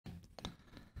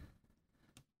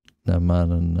Wait,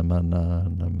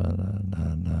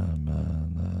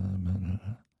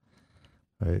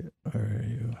 where are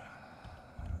you?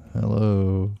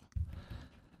 Hello.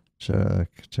 Check.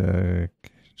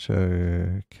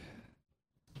 There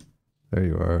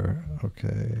you are.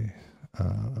 Okay.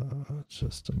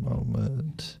 Just a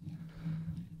moment.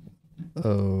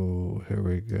 Oh, here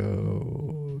we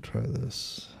go. Try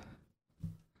this.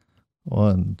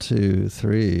 1, 2,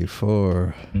 3,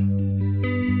 4.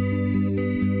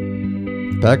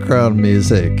 Background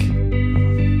music.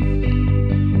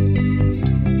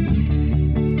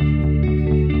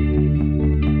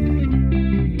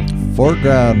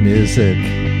 Foreground music.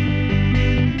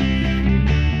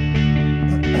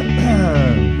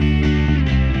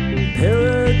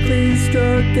 Heracles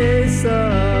struck a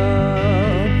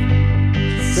song.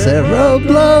 Several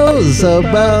blows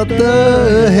about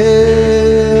the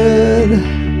head.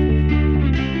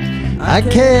 I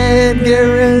can't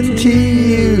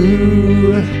guarantee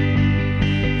you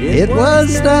it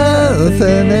was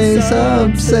nothing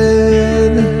Aesop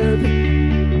said.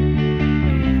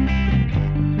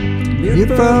 Mute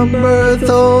from birth,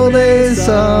 old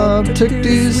Aesop took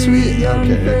to sweet.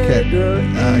 Okay,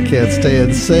 I can't stay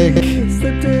in sync.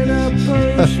 Slipped in a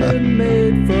potion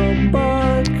made from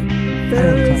bark.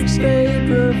 Ferris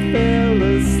Phaedra fell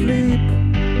asleep.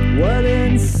 What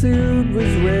ensued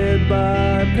was read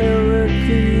by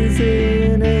Pericles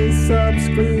in Aesop's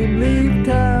Gleam. Leave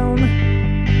town.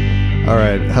 All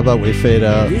right, how about we fade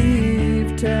out?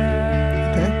 Leave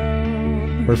town.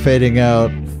 Okay. We're fading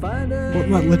out. Well,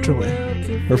 not literally.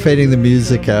 We're fading the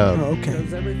music out. Oh, okay.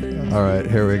 All right,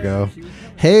 here we go.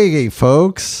 Hey,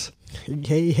 folks.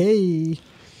 Hey.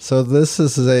 So this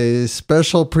is a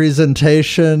special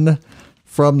presentation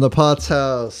from the Potts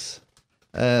house,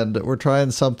 and we're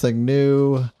trying something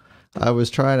new. I was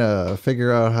trying to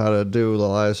figure out how to do the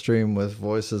live stream with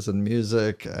voices and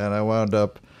music, and I wound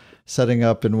up setting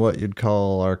up in what you'd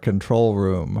call our control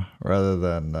room rather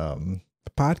than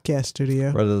Podcast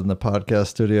studio. the podcast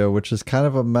studio, which is kind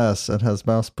of a mess and has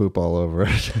mouse poop all over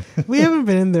it. We haven't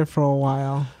been in there for a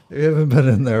while. We haven't been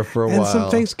in there for a while. And some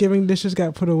Thanksgiving dishes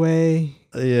got put away.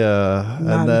 Yeah.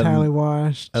 Not entirely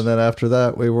washed. And then after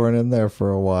that, we weren't in there for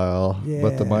a while. Yeah.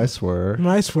 But the mice were.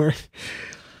 Mice were.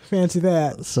 Fancy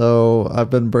that. So I've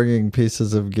been bringing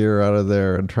pieces of gear out of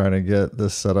there and trying to get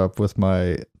this set up with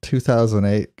my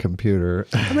 2008 computer.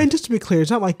 I mean, just to be clear, it's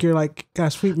not like you're like got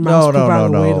a sweet mouse poop out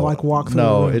of the way to like walk through.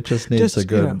 No, the room. it just needs a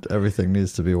good. You know. Everything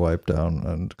needs to be wiped down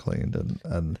and cleaned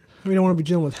and. We don't want to be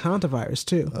dealing with hantavirus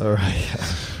too. All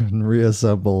right, and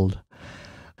reassembled.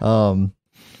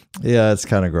 Yeah, it's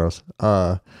kind of gross.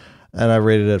 And I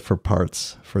rated it for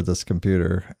parts for this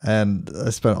computer. And I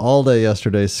spent all day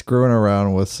yesterday screwing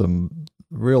around with some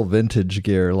real vintage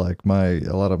gear. Like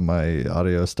a lot of my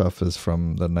audio stuff is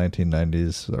from the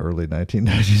 1990s, early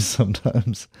 1990s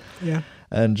sometimes. Yeah.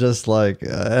 And just like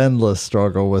endless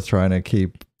struggle with trying to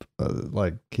keep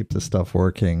the stuff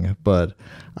working. But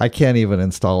I can't even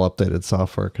install updated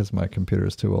software because my computer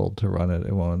is too old to run it.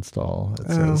 It won't install. It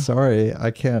says, sorry,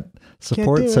 I can't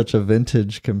support such a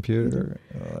vintage computer.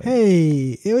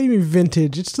 Hey, what do you mean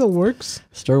vintage? It still works.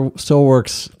 Still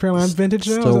works. Paraligm's vintage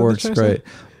now? Still works great.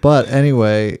 But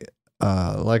anyway,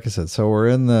 like I said, so we're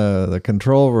in the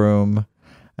control room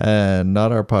and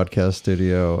not our podcast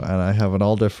studio. And I have an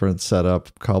all different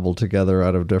setup cobbled together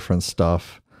out of different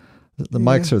stuff. The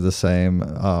mics are the same.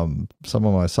 Some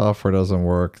of my software doesn't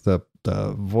work. The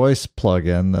voice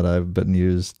plugin that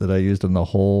I used in the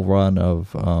whole run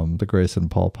of the Grace and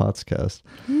Paul Pottscast,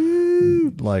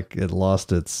 like it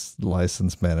lost its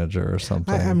license manager or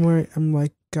something. I'm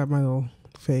like got my little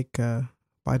fake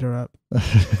lighter up.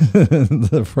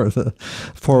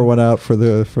 Pour one out for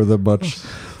the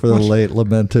late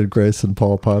lamented Grace and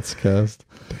Paul Pottscast.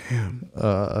 Damn.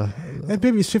 That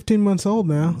baby's 15 months old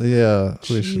now. Yeah,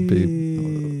 we should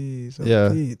be.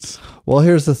 Yeah. Well,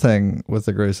 here's the thing with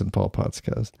the Grace and Paul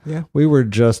Pottscast. Yeah. We were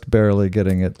just barely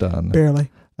getting it done.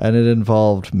 Barely. And it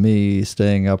involved me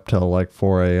staying up till like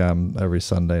 4 a.m. every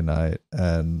Sunday night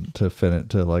and to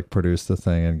produce the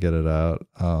thing and get it out.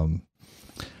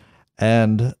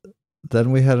 And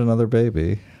then we had another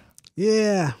baby.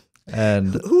 Yeah.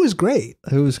 And who was great.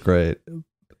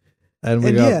 And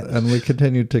we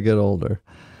continued to get older.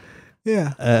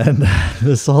 Yeah. And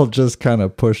this all just kind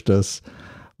of pushed us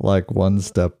like one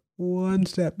step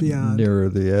beyond, nearer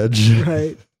the edge.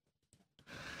 Right.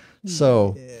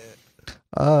 So,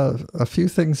 a few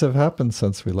things have happened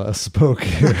since we last spoke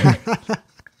here.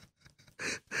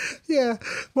 Yeah.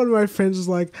 One of my friends was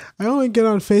like, I only get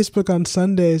on Facebook on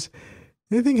Sundays.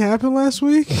 Anything happened last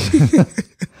week?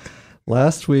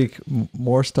 Last week,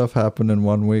 more stuff happened in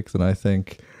 1 week than I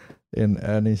think in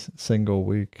any single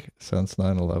week since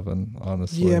 9/11,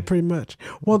 honestly. Yeah, pretty much.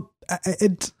 Well,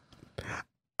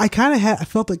 I kind of I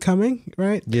felt it coming,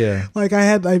 right? Yeah. Like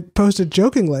I posted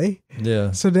jokingly.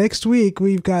 Yeah. So next week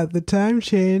we've got the time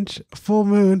change, full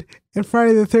moon, and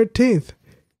Friday the 13th.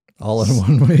 All in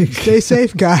 1 week. Stay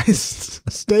safe, guys.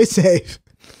 Stay safe.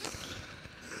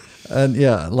 And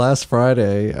yeah, last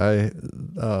Friday,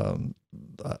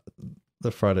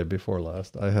 the Friday before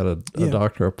last, I had a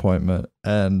doctor appointment,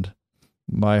 and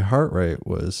my heart rate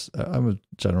was, I'm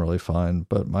generally fine,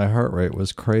 but my heart rate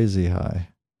was crazy high.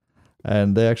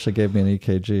 And they actually gave me an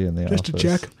EKG in the office. Just to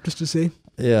check, just to see.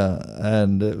 Yeah,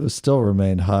 and it was still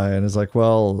remained high. And it's like,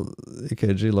 well,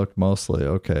 EKG looked mostly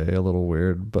okay, a little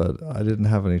weird, but I didn't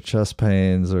have any chest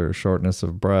pains or shortness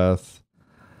of breath.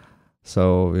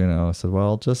 So, I said,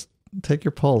 well, just take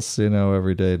your pulse,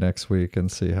 every day next week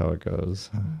and see how it goes.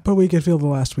 But we could feel the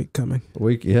last week coming.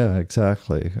 Yeah,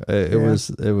 exactly. It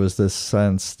was this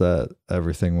sense that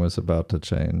everything was about to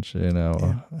change, and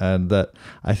that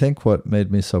I think what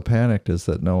made me so panicked is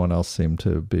that no one else seemed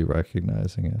to be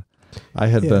recognizing it. I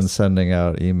had been sending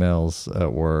out emails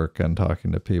at work and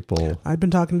talking to people. I've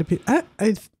been talking to people.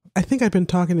 I think I've been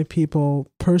talking to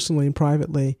people personally and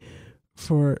privately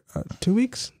for 2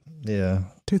 weeks. Yeah.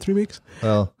 2-3 weeks.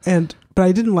 Well, but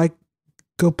I didn't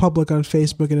go public on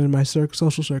Facebook and in my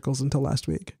social circles until last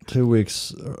week. 2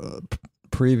 weeks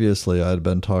previously, I'd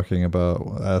been talking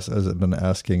about, as I'd been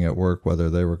asking at work whether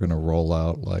they were going to roll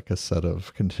out a set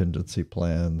of contingency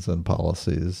plans and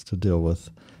policies to deal with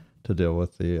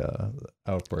the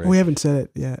outbreak. We haven't said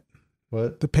it yet.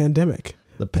 What? The pandemic.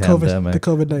 The pandemic. The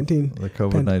COVID-19. The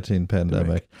COVID-19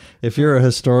 pandemic. If you're a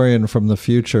historian from the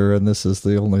future and this is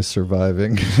the only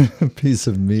surviving piece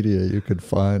of media you could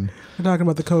find. We're talking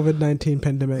about the COVID-19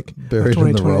 pandemic. Buried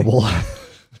in the rubble.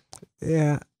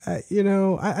 Yeah. I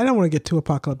don't want to get too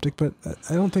apocalyptic, but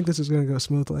I don't think this is going to go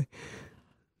smoothly.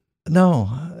 No,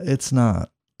 it's not.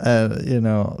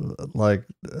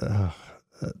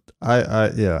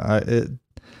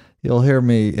 You'll hear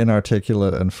me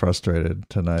inarticulate and frustrated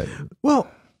tonight. Well,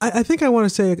 I think I want to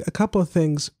say a couple of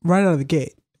things right out of the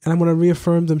gate, and I'm going to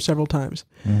reaffirm them several times.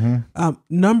 Mm-hmm.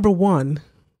 Number one,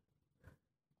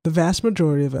 the vast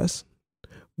majority of us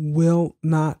will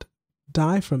not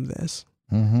die from this.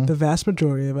 Mm-hmm. The vast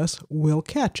majority of us will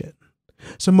catch it.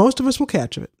 So most of us will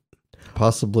catch it.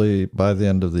 Possibly by the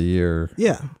end of the year.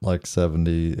 Yeah.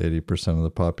 70-80% of the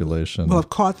population will have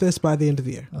caught this by the end of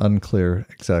the year. Unclear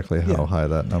exactly how high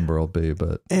that number will be,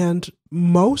 but... And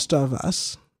most of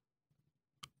us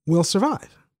will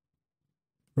survive.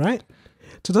 Right?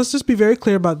 So let's just be very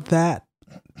clear about that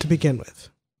to begin with.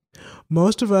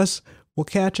 Most of us will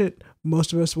catch it.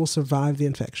 Most of us will survive the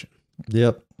infection.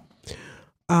 Yep.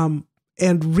 And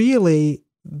really,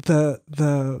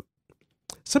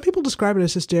 some people describe it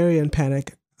as hysteria and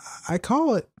panic. I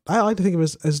like to think of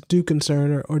it as due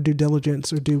concern or due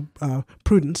diligence or due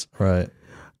prudence. Right.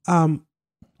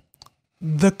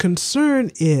 The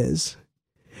concern is,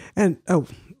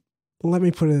 let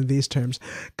me put it in these terms,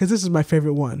 because this is my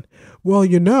favorite one. Well,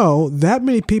 that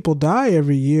many people die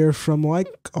every year from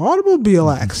automobile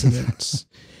accidents.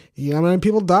 How many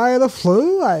people die of the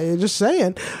flu? I'm just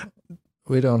saying.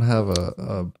 We don't have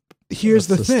a Here's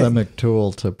the systemic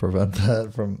tool to prevent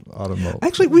that from automobiles.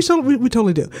 Actually, we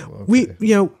totally do. Okay.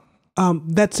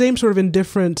 That same sort of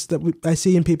indifference that I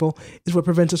see in people is what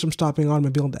prevents us from stopping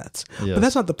automobile deaths. Yes. But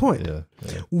that's not the point. Yeah.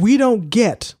 We don't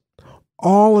get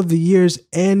all of the year's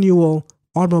annual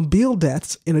automobile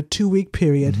deaths in a 2-week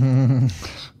period.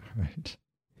 Right.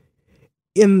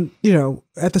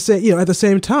 At the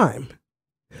same time,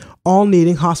 all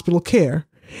needing hospital care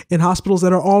in hospitals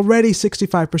that are already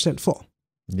 65% full.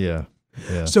 Yeah.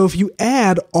 So if you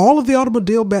add all of the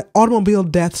automobile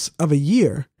deaths of a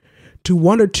year to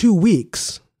 1 or 2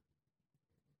 weeks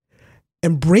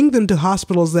and bring them to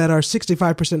hospitals that are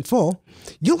 65% full,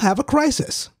 you'll have a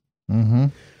crisis. Mm-hmm.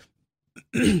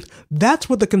 That's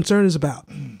what the concern is about.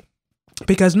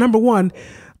 Because number one,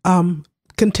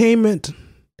 containment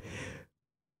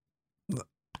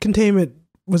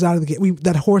was out of the gate.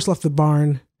 That horse left the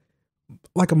barn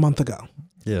a month ago.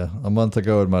 Yeah, a month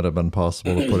ago it might have been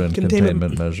possible to put in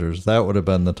containment measures. That would have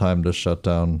been the time to shut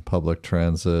down public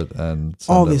transit and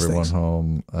send everyone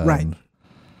home. Right.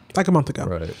 A month ago.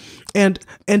 Right. And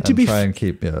to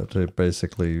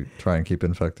basically try and keep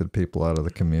infected people out of the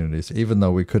communities, even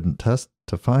though we couldn't test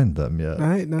to find them yet.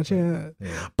 Right, not yet.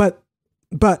 Yeah. But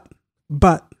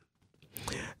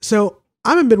so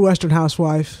I'm a Midwestern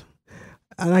housewife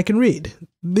and I can read.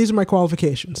 These are my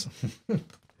qualifications. All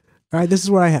right, this is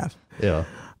what I have. Yeah.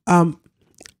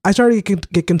 I started to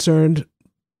get concerned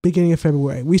beginning of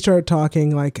February. We started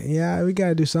talking like, yeah, we got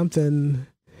to do something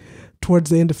towards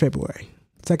the end of February,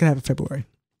 second half of February.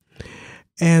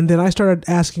 And then I started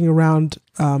asking around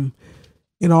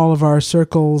in all of our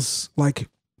circles, like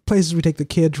places we take the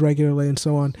kids regularly and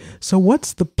so on. So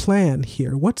what's the plan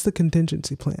here? What's the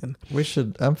contingency plan? We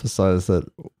should emphasize that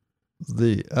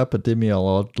the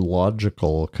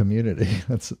epidemiological community,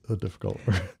 that's a difficult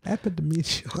word.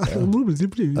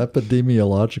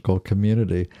 Epidemiological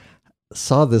community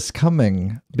saw this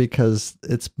coming because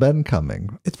it's been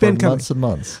coming. It's been coming months and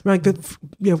months. Like the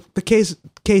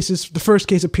cases. The first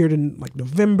case appeared in like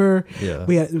November. Yeah,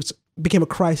 became a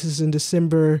crisis in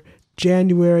December,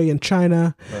 January in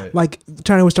China. Right. Like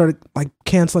China started like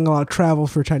canceling a lot of travel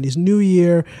for Chinese New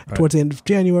Year towards the end of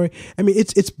January. I mean,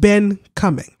 it's been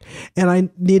coming, and I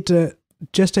need to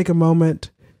just take a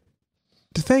moment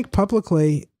to thank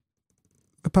publicly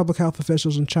the public health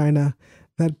officials in China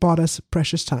that bought us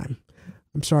precious time.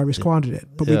 I'm sorry we squandered it.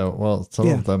 But some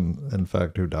of them, in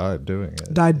fact, who died doing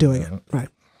it. Right.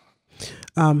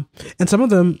 And some of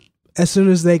them, as soon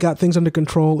as they got things under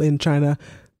control in China,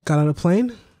 got on a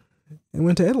plane and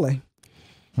went to Italy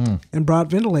and brought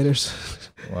ventilators.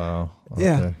 Wow.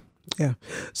 Okay. Yeah.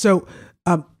 So,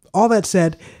 all that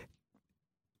said,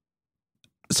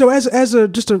 so as a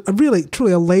really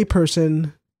truly a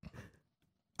layperson,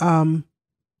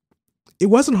 it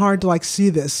wasn't hard to like see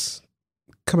this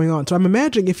coming on. So I'm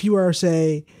imagining if you are,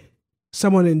 say,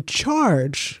 someone in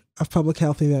charge of public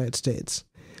health in the United States,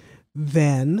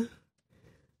 then,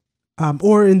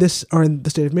 or in the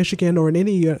state of Michigan, or in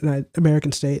any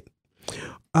American state,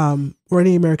 or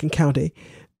any American county,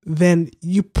 then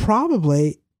you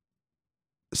probably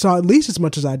saw at least as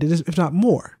much as I did, if not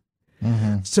more.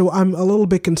 Mm-hmm. So I'm a little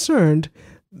bit concerned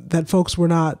that folks were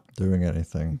not doing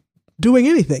anything.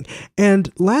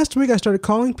 And last week I started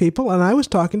calling people, and I was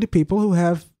talking to people who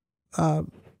have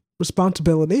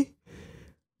responsibility,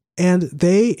 and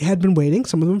they had been waiting,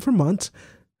 some of them for months,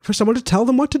 for someone to tell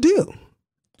them what to do.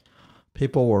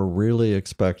 People were really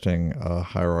expecting a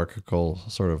hierarchical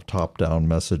sort of top-down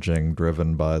messaging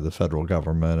driven by the federal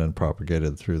government and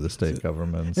propagated through the state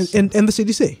governments. And the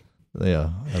CDC. Yeah,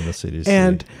 and the CDC.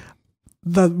 And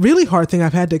the really hard thing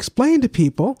I've had to explain to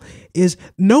people is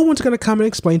no one's going to come and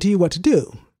explain to you what to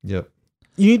do. Yep.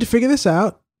 You need to figure this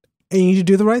out, and you need to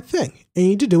do the right thing. And you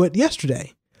need to do it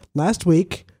yesterday, last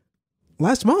week,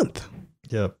 last month.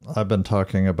 Yep. I've been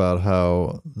talking about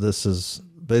how this is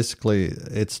basically,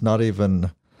 it's not even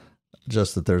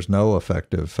just that there's no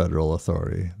effective federal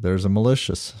authority. There's a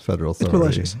malicious federal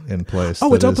authority in place.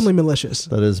 Oh, it's openly malicious.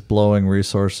 That is blowing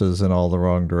resources in all the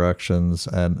wrong directions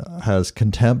and has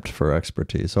contempt for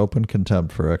expertise, open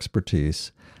contempt for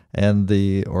expertise, and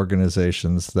the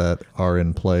organizations that are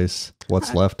in place,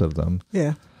 what's left of them.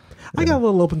 Yeah. I got a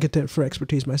little open contempt for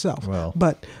expertise myself. Well,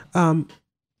 but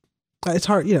it's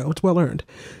hard, it's well earned.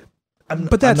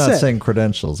 But I'm not saying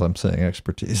credentials. I'm saying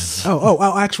expertise.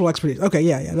 Oh, actual expertise. Okay,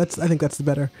 yeah. I think that's the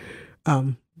better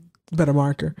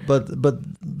marker. But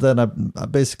then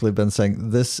I've basically been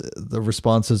saying the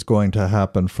response is going to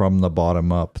happen from the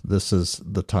bottom up. This is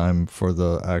the time for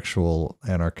the actual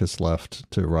anarchist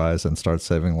left to rise and start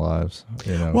saving lives.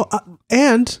 Well,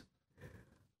 and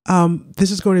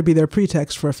this is going to be their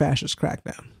pretext for a fascist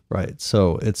crackdown. Right.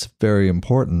 So it's very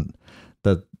important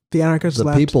that the anarchists the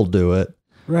left. people do it.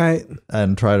 Right.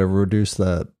 And try to reduce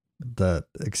that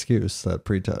excuse, that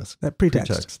pretext.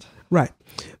 Right.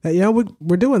 That,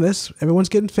 we're doing this. Everyone's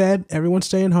getting fed. Everyone's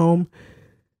staying home.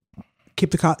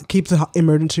 Keep the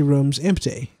emergency rooms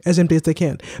empty as they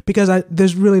can. Because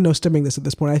there's really no stemming this at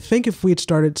this point. I think if we'd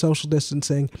started social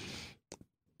distancing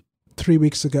 3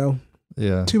 weeks ago,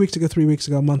 2 weeks ago, 3 weeks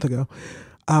ago, a month ago,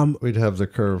 we'd have the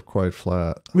curve quite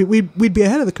flat. We'd be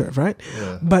ahead of the curve, right?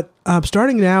 Yeah. But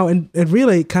starting now and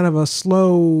really kind of a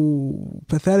slow,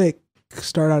 pathetic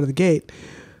start out of the gate.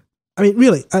 I mean,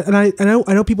 really, and I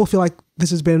know people feel like this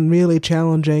has been really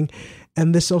challenging,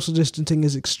 and this social distancing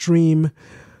is extreme.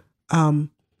 But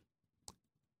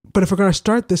if we're going to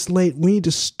start this late, we need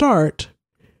to start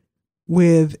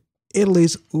with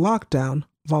Italy's lockdown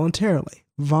voluntarily.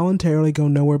 Voluntarily go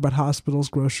nowhere but hospitals,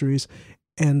 groceries,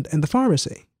 and the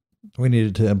pharmacy. We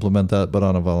needed to implement that, but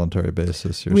on a voluntary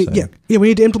basis. Saying, yeah.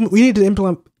 We need to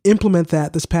implement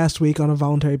that this past week on a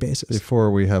voluntary basis before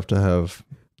we have to have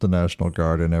the National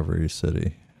Guard in every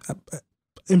city,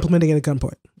 implementing it at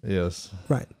gunpoint. Yes,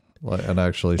 right. And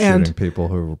actually shooting people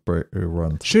who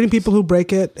run, shooting people who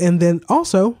break it, and then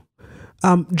also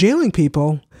jailing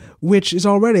people, which is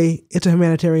already it's a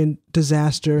humanitarian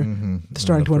disaster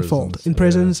starting to unfold in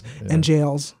prisons and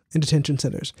jails and detention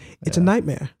centers. It's a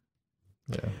nightmare.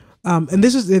 Yeah. And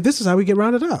this is how we get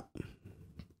rounded up.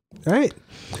 All right.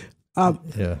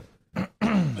 Yeah.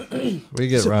 We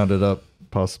get rounded up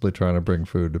possibly trying to bring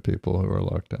food to people who are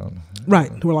locked down.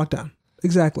 Right, who are locked down.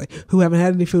 Exactly. Who haven't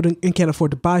had any food and can't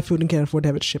afford to buy food and can't afford to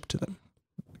have it shipped to them.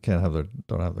 Don't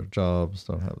have their jobs,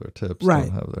 don't have their tips,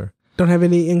 right. don't have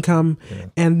any income,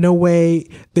 and no way.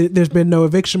 There's been no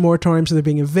eviction moratorium, so they're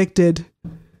being evicted,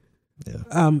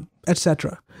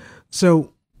 etc.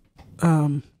 So,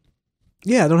 don't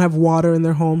have water in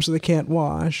their home, so they can't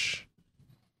wash,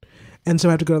 and so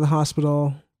have to go to the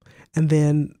hospital, and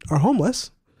then are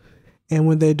homeless. And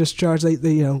when they discharge,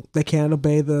 they can't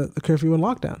obey the curfew and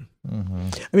lockdown. Mm-hmm.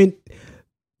 I mean,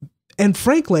 and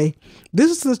frankly,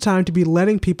 this is the time to be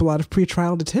letting people out of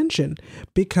pretrial detention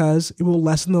because it will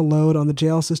lessen the load on the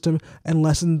jail system and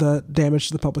lessen the damage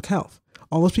to the public health.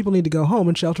 All those people need to go home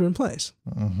and shelter in place.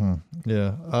 Mm-hmm.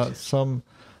 Yeah. Some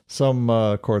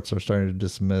courts are starting to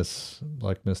dismiss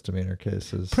like misdemeanor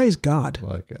cases. Praise God.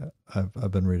 Like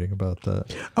I've been reading about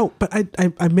that. Oh, but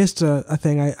I missed a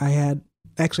thing I had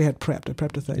prepped. I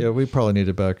prepped a thing. Yeah, we probably need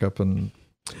to back up and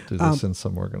do this in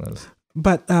some organized.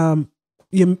 But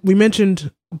we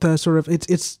mentioned the sort of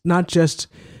it's not just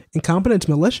incompetent, it's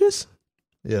malicious.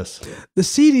 Yes. The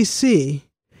CDC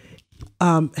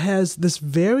has this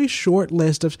very short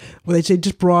list of where they say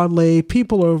just broadly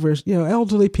people over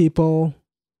elderly people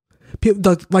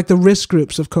like the risk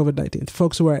groups of COVID-19,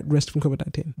 folks who are at risk from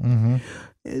COVID-19. Mm-hmm.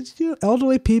 It's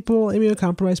elderly people,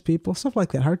 immunocompromised people, stuff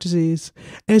like that, heart disease,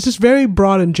 and it's just very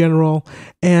broad and general,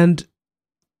 and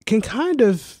can kind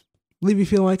of leave you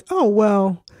feeling like, oh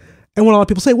well. And when a lot of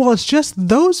people say, well, it's just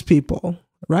those people,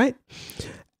 right?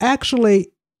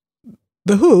 Actually,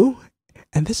 the WHO,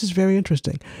 and this is very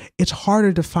interesting, it's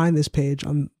harder to find this page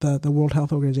on the World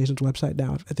Health Organization's website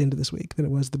now at the end of this week than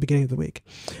it was at the beginning of the week.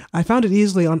 I found it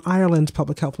easily on Ireland's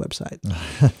public health website.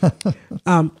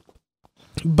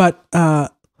 But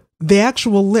the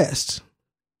actual list,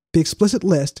 the explicit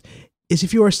list, is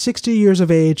if you are 60 years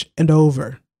of age and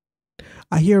over.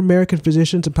 I hear American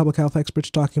physicians and public health experts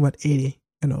talking about 80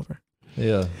 and over.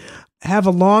 Yeah. Have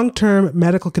a long-term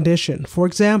medical condition. For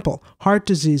example, heart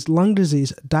disease, lung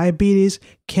disease, diabetes,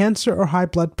 cancer, or high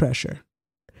blood pressure.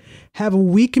 Have a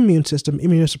weak immune system,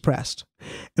 immunosuppressed.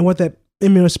 And what that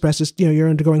immunosuppressed is, you're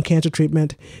undergoing cancer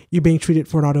treatment, you're being treated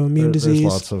for an autoimmune disease.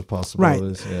 There's lots of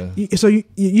possibilities, right. Yeah. So you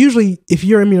usually, if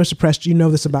you're immunosuppressed, you know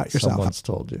this about yourself. Someone's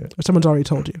told you. Or someone's already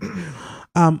told you.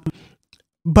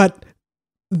 But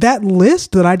that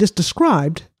list that I just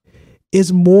described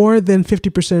is more than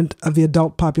 50% of the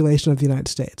adult population of the United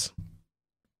States.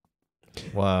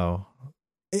 Wow.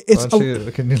 Can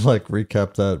you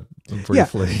recap that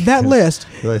briefly? Yeah, that list.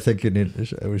 I think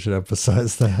we should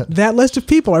emphasize that. That list of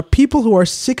people are people who are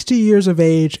 60 years of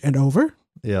age and over.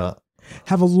 Yeah.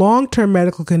 Have a long-term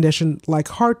medical condition like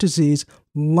heart disease,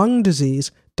 lung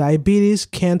disease, diabetes,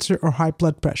 cancer, or high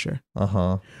blood pressure.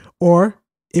 Uh-huh. Or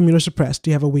immunosuppressed.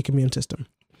 You have a weak immune system.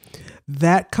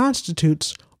 That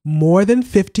constitutes more than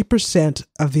 50%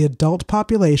 of the adult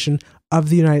population of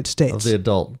the United States. Of the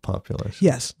adult population.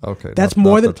 Yes. Okay. That's not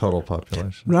more than the total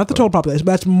population. Not the total population,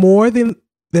 but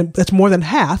that's more than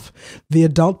half the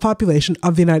adult population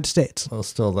of the United States. Well,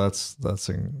 still, that's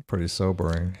pretty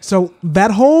sobering. So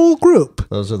that whole group.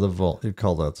 Those are you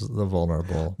call that the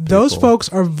vulnerable. Those people. folks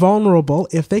are vulnerable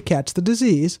if they catch the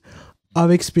disease of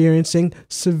experiencing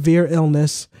severe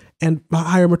illness and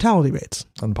higher mortality rates.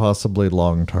 And possibly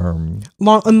long-term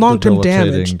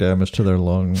damage to their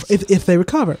lungs. If they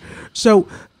recover. So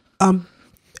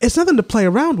it's nothing to play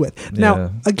around with.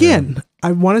 Now, again,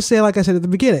 I want to say, like I said at the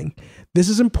beginning, this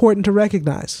is important to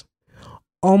recognize.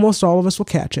 Almost all of us will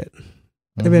catch it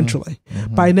eventually.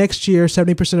 Mm-hmm. By next year,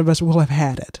 70% of us will have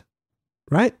had it.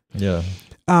 Right? Yeah.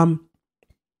 I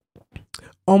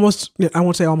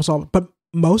won't say almost all, but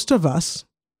most of us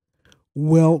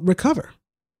will recover.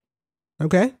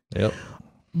 Okay? Yep.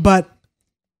 But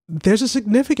there's a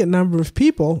significant number of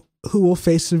people who will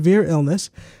face severe illness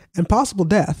and possible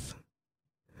death.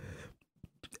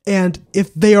 And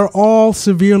if they are all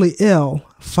severely ill,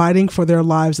 fighting for their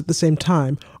lives at the same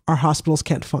time, our hospitals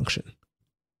can't function.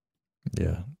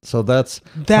 Yeah. So that's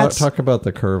talk about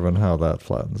the curve and how that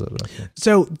flattens it. Okay.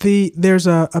 So there's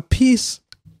a piece.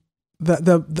 I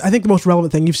think the most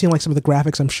relevant thing, you've seen like some of the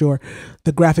graphics, I'm sure,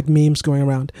 the graphic memes going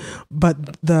around,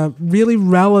 but the really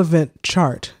relevant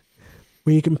chart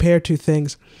where you compare two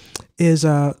things is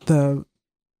the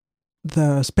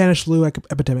Spanish flu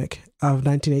epidemic of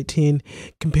 1918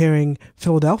 comparing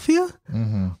Philadelphia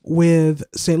with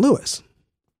St. Louis.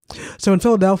 So in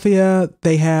Philadelphia,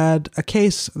 they had a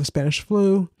case of the Spanish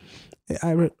flu.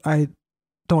 I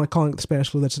don't like calling it the Spanish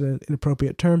flu. That's an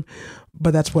inappropriate term,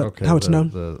 but that's how it's known.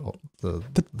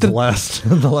 The last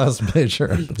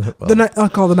major. I'll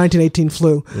call it the 1918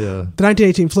 flu. Yeah. The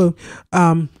 1918 flu.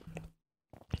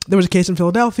 There was a case in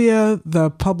Philadelphia. The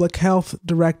public health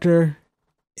director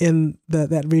in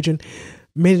that region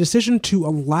made a decision to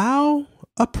allow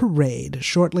a parade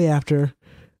shortly after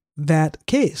that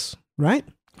case, right?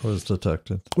 Was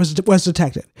detected. Was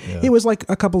detected. Yeah. It was like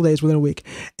a couple of days, within a week.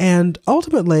 And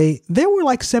ultimately, there were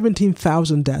like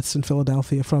 17,000 deaths in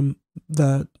Philadelphia from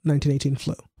the 1918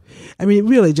 flu. I mean, it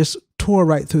really just tore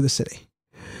right through the city.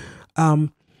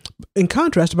 In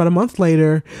contrast, about a month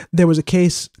later, there was a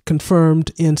case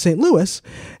confirmed in St. Louis,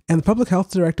 and the public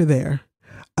health director there,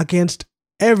 against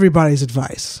everybody's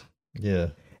advice. Yeah.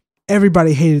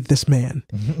 Everybody hated this man.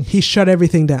 He shut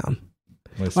everything down.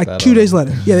 Like 2 days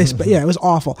later. Yeah, it was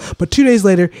awful. But 2 days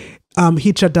later,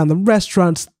 he'd shut down the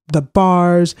restaurants, the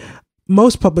bars,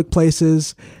 most public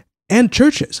places, and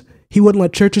churches. He wouldn't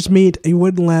let churches meet. He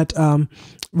wouldn't let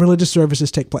religious services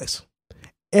take place.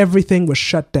 Everything was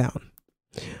shut down.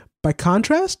 By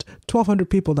contrast, 1,200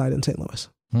 people died in St. Louis.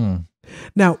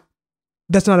 Now,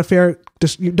 that's not a fair.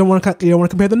 You don't want to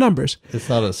compare the numbers. It's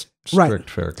not a strict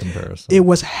fair comparison. It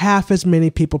was half as many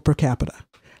people per capita.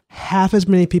 Half as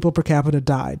many people per capita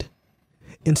died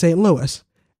in St. Louis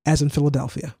as in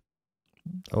Philadelphia.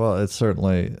 Well, it's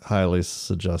certainly highly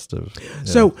suggestive.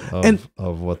 So,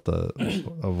 of what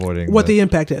the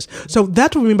impact is. So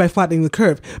that's what we mean by flattening the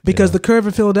curve, because the curve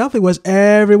in Philadelphia was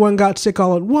everyone got sick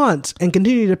all at once and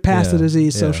continued to pass the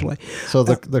disease socially. So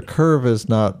the curve is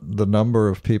not the number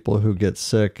of people who get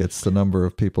sick; it's the number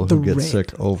of people who get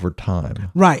sick over time.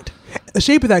 Right. The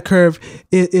shape of that curve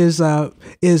is a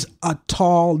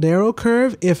tall, narrow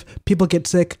curve. If people get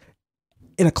sick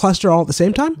in a cluster all at the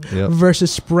same time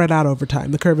versus spread out over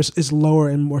time. The curve is lower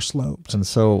and more sloped. And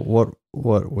so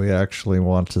what we actually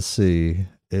want to see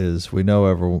is we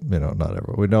know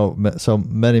so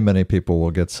many people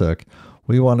will get sick.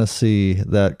 We want to see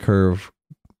that curve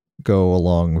go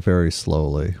along very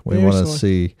slowly. We want to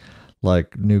see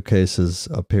like new cases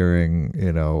appearing,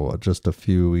 just a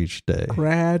few each day.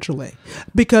 Gradually.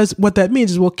 Because what that means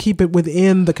is we'll keep it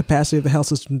within the capacity of the health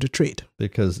system to treat.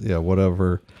 Because,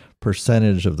 whatever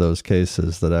percentage of those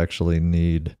cases that actually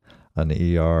need an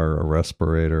ER, a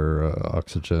respirator,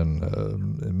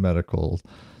 oxygen, medical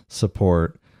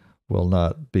support will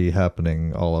not be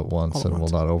happening all at once will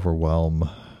not overwhelm.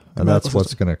 And that's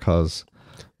what's going to cause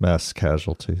mass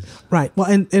casualties. Right. Well,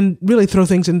 and really throw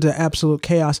things into absolute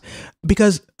chaos,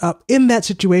 because in that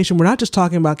situation, we're not just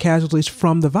talking about casualties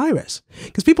from the virus,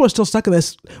 because people are still stuck in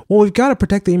this, well, we've got to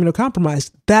protect the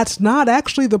immunocompromised. That's not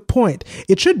actually the point.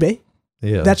 It should be.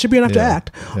 Yeah. That should be enough to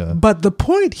act. Yeah. But the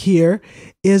point here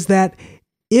is that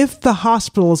if the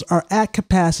hospitals are at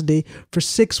capacity for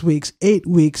 6 weeks, 8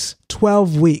 weeks,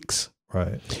 12 weeks,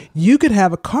 right, you could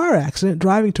have a car accident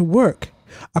driving to work.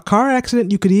 A car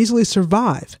accident you could easily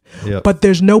survive, but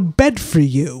there's no bed for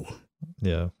you.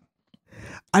 Yeah.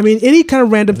 I mean, any kind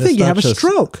of random thing, you have a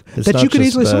stroke that you could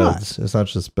easily survive. It's not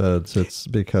just beds. It's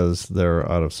because they're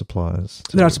out of supplies.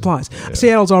 They're out of supplies. Yeah.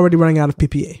 Seattle's already running out of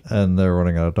PPE. And they're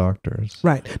running out of doctors.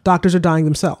 Right. Doctors are dying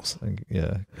themselves.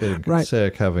 Getting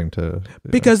sick, having to...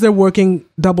 Because they're working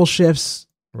double shifts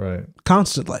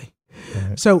constantly.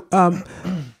 Right. So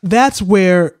that's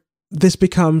where this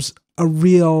becomes a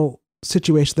real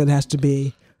situation that has to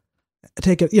be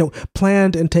taken,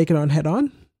 planned and taken on head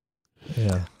on.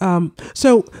 Yeah.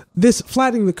 So this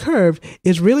flattening the curve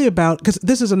is really about, because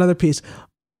this is another piece.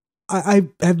 I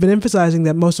have been emphasizing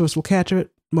that most of us will catch it.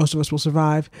 Most of us will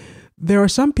survive. There are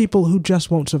some people who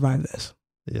just won't survive this.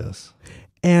 Yes.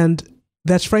 And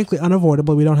that's frankly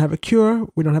unavoidable. We don't have a cure.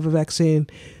 We don't have a vaccine.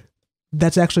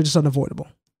 That's actually just unavoidable.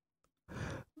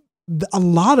 A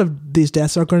lot of these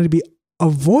deaths are going to be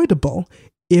avoidable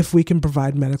if we can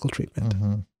provide medical treatment.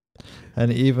 Mm-hmm.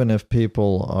 And even if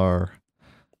people are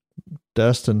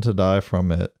destined to die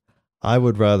from it, I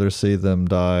would rather see them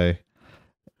die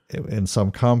in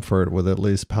some comfort with at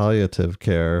least palliative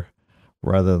care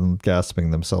rather than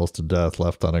gasping themselves to death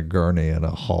left on a gurney in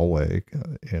a hallway,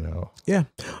 Yeah.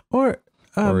 Or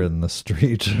in the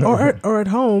street. or at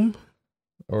home.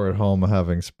 Or at home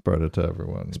having spread it to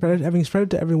everyone. Having spread it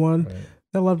to everyone. Right.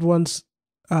 Their loved ones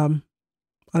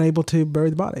unable to bury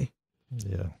the body.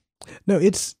 Yeah. No,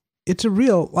 it's a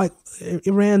real, like,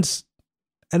 Iran's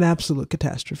an absolute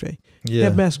catastrophe. Yeah. They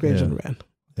have mass graves in Iran.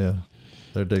 Yeah.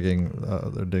 They're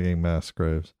digging mass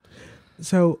graves.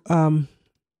 So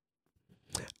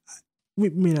we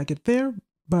may not get there,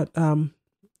 but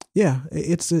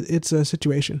it's a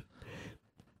situation.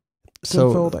 It's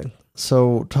unfolding.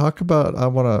 So talk about, I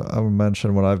want to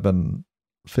mention what I've been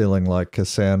feeling like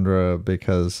Cassandra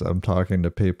because I'm talking to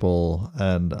people,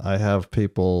 and I have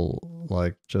people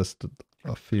like just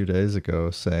a few days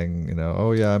ago saying, you know,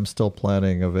 oh yeah, I'm still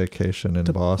planning a vacation in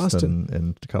Boston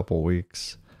in a couple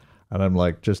weeks, and I'm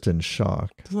like just in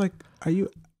shock. It's like, are you?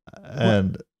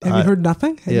 And have you heard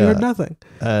nothing? Have you heard nothing?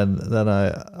 And then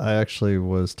I actually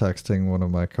was texting one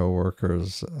of my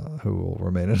coworkers who will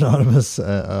remain anonymous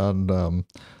on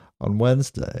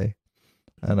Wednesday,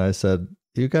 and I said,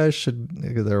 you guys should,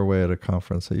 they're away at a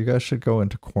conference, so you guys should go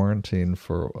into quarantine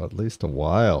for at least a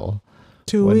while.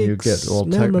 2 when weeks. You get, well,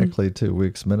 minimum. Technically 2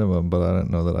 weeks minimum, but I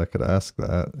didn't know that I could ask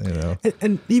that, you know.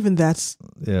 And even that's...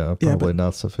 probably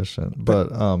not sufficient. But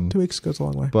 2 weeks goes a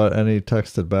long way. But, and he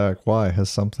texted back, why? Has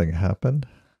something happened?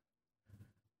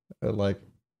 Like,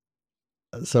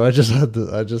 so I just had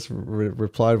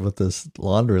replied with this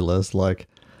laundry list, like,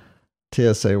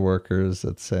 TSA workers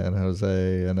at San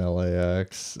Jose and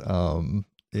LAX,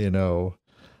 you know,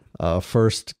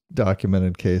 first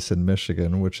documented case in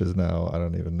Michigan, which is now, I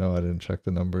don't even know, I didn't check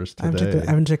the numbers today. I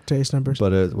haven't checked today's numbers.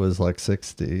 But it was like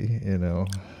 60, you know.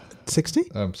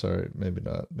 60? I'm sorry, maybe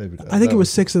not. I think it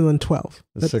was 6 and then 12.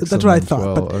 That's what I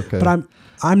thought. 12, okay. But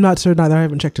I'm not certain either. I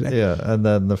haven't checked today. Yeah, and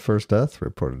then the first death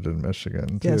reported in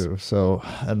Michigan too. Yes. So,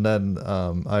 and then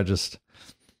I just...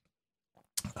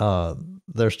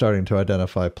 they're starting to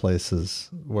identify places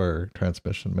where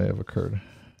transmission may have occurred.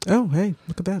 Oh, hey,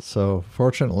 look at that. So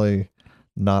fortunately,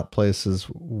 not places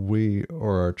we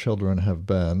or our children have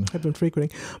been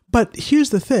frequenting. But here's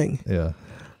the thing. Yeah.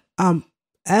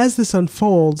 As this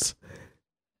unfolds,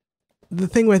 the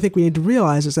thing I think we need to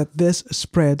realize is that this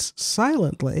spreads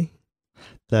silently.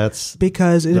 That's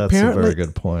apparently a very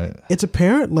good point. It's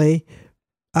apparently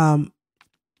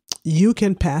you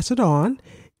can pass it on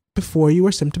before you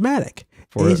are symptomatic.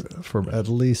 For at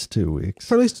least 2 weeks.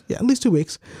 For at least 2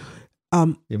 weeks.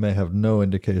 You may have no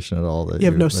indication at all that you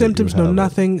have no symptoms, no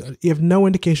nothing. You have no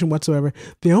indication whatsoever.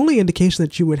 The only indication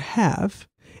that you would have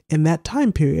in that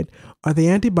time period are the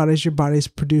antibodies your body's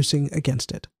producing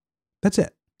against it. That's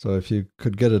it. So if you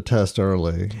could get a test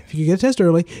early. If you could get a test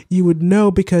early, you would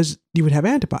know because you would have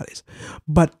antibodies.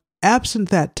 But absent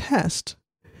that test,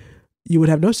 you would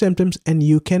have no symptoms and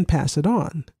you can pass it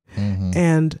on. Mm-hmm.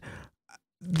 And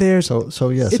there's so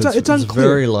yes, it's unclear.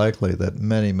 Very likely that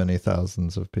many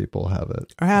thousands of people have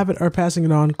it or passing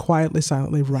it on quietly,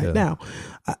 silently now.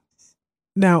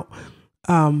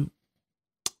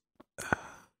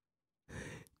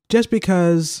 Just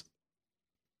because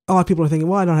a lot of people are thinking,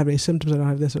 well, I don't have any symptoms, I don't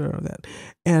have this or that,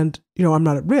 and you know, I'm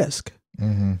not at risk.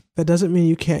 Mm-hmm. That doesn't mean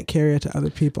you can't carry it to other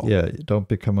people. Yeah, don't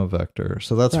become a vector.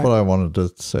 So that's what I wanted to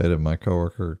say to my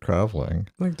coworker traveling.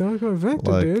 Like, don't become a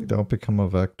vector, dude. Don't become a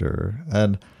vector.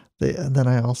 And then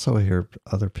I also hear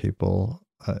other people,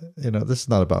 you know, this is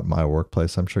not about my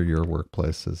workplace. I'm sure your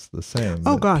workplace is the same.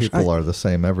 Oh, gosh. People are the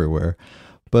same everywhere.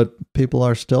 But people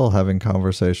are still having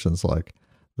conversations like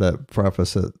that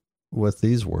preface it with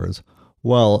these words.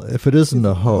 Well, if it isn't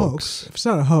a hoax. If it's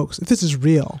not a hoax, if this is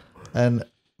real. And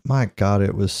my God,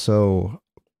 it was so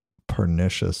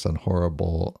pernicious and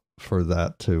horrible for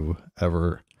that to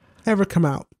ever come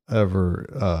out,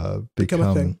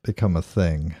 become a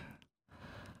thing.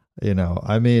 You know,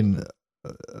 I mean,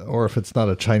 or if it's not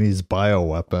a Chinese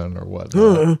bioweapon or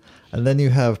whatnot. And then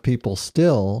you have people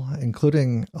still,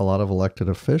 including a lot of elected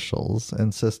officials,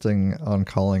 insisting on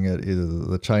calling it either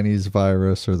the Chinese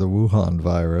virus or the Wuhan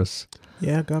virus.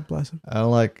 Yeah, God bless him.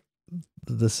 And like,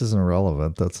 this isn't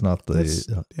relevant. That's not the.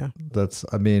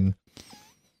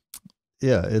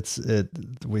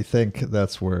 We think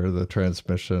that's where the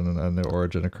transmission and the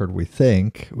origin occurred. We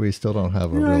still don't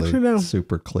have a really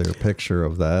super clear picture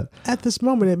of that. At this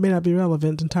moment, it may not be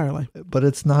relevant entirely. But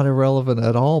it's not irrelevant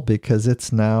at all because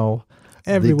it's now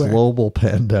everywhere. The global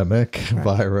pandemic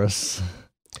virus.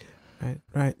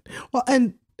 Right. Well,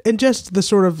 and just the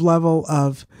sort of level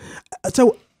of,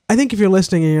 so I think if you're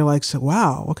listening and you're like, so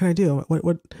wow, what can I do?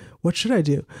 What should I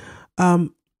do?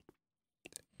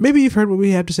 Maybe you've heard what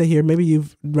we have to say here. Maybe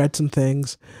you've read some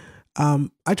things.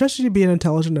 I trust you to be an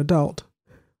intelligent adult.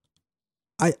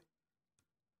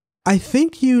 I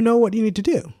think you know what you need to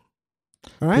do.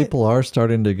 All right. People are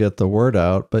starting to get the word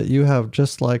out, but you have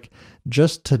just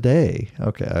today.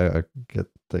 Okay, I get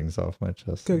things off my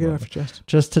chest. Go get it off your chest.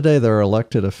 Just today, there are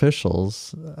elected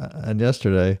officials, and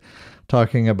yesterday,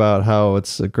 talking about how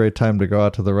it's a great time to go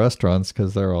out to the restaurants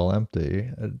because they're all empty.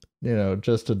 You know,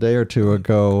 just a day or two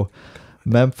ago,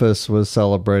 Memphis was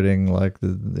celebrating like the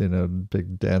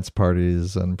big dance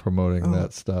parties and promoting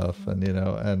that stuff,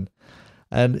 and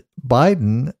and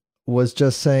Biden was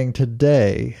just saying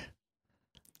today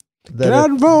that get out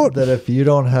and vote. That if you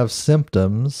don't have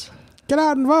symptoms, get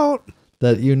out and vote.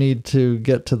 that you need to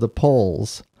get to the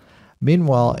polls.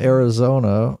 Meanwhile,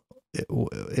 Arizona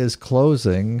is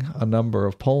closing a number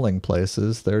of polling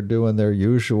places. They're doing their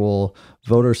usual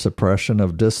voter suppression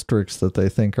of districts that they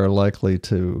think are likely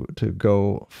to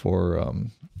go for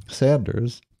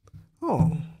Sanders.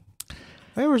 Oh,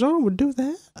 Arizona would do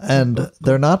that? And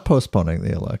they're not postponing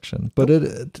the election, but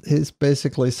it is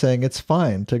basically saying it's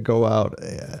fine to go out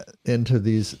into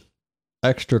these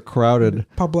extra crowded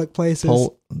public places,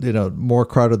 more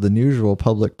crowded than usual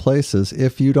public places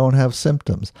if you don't have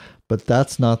symptoms. But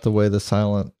that's not the way the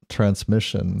silent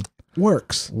transmission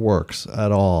works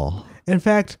at all. In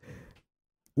fact,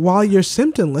 while you're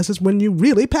symptomless is when you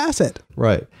really pass it.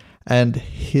 Right. And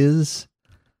his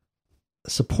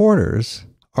supporters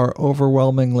are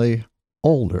overwhelmingly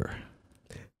older.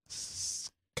 It's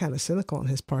kind of cynical on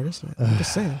his part, isn't it? I'm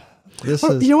just saying.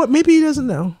 You know what? Maybe he doesn't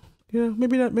know.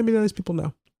 Maybe not. Maybe none of these people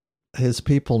know. His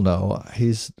people know.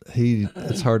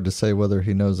 It's hard to say whether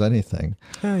he knows anything.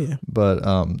 Oh yeah. But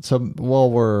so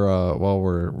while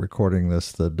we're recording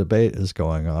this, the debate is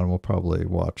going on. We'll probably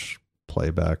watch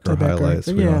playback or highlights.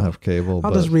 We don't have cable.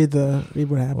 I'll just read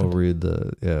what happened. We'll read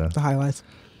the highlights.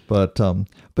 But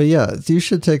yeah, you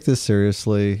should take this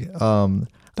seriously. Not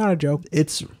a joke.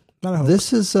 It's not a hoax.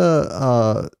 This is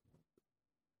an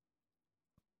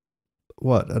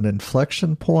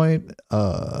inflection point,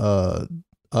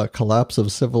 a collapse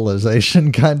of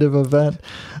civilization kind of event,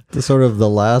 the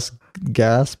last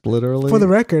gasp, literally. For the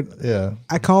record, yeah,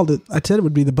 I called it. I said it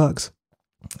would be the bugs.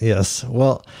 Yes.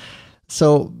 Well,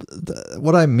 so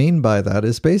what I mean by that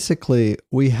is basically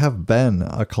we have been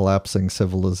a collapsing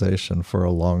civilization for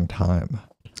a long time.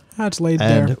 That's laid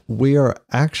there. And we are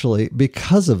actually,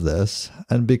 because of this,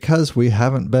 and because we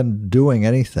haven't been doing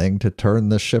anything to turn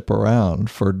the ship around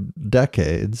for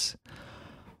decades,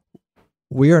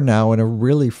 we are now in a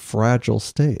really fragile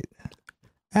state.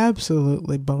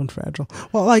 Absolutely bone fragile.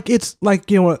 Well, it's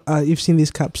you've seen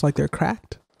these cups, they're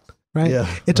cracked, right?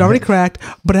 Yeah. It's already cracked,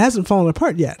 but it hasn't fallen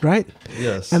apart yet, right?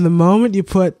 Yes. And the moment you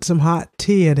put some hot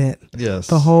tea in it, yes,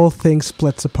 the whole thing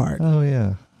splits apart. Oh,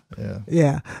 yeah.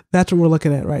 Yeah, that's what we're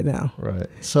looking at right now. Right.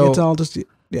 So it's all just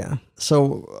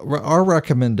So our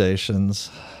recommendations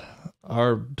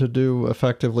are to do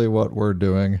effectively what we're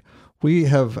doing. We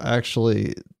have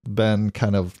actually been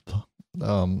kind of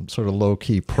sort of low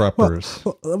key preppers.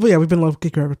 Well, we've been low key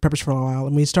preppers for a while,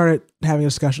 and we started having a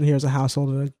discussion here as a household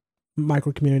and a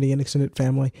micro community and extended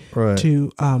family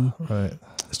to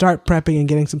start prepping and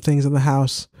getting some things in the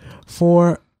house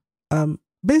for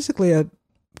basically a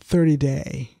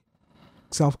 30-day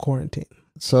self-quarantine.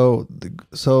 So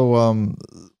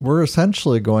we're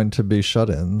essentially going to be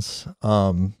shut-ins.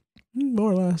 More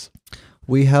or less.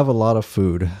 We have a lot of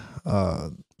food.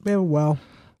 We have a well.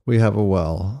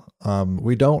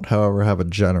 We don't, however, have a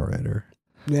generator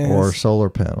or solar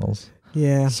panels.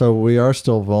 Yeah. So we are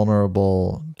still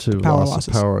vulnerable to loss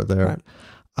of power there. Right.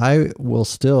 I will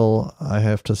still, I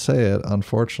have to say it,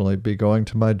 unfortunately, be going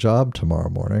to my job tomorrow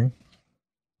morning.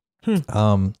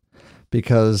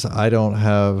 Because I don't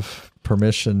have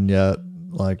permission yet,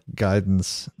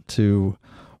 guidance to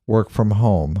work from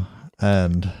home.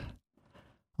 And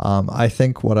I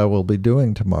think what I will be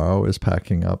doing tomorrow is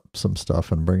packing up some stuff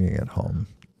and bringing it home.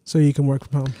 So you can work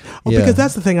from home. Because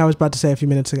that's the thing I was about to say a few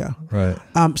minutes ago. Right.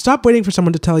 Stop waiting for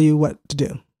someone to tell you what to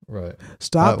do. Right.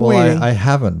 Stop waiting. I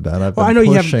haven't been. I've been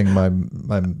pushing my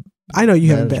I know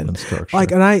you haven't been. Structure.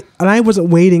 And I wasn't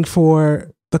waiting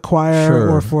for the choir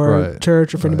or for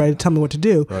church or for anybody to tell me what to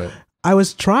do. Right. I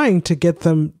was trying to get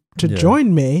them to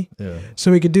join me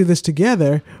so we could do this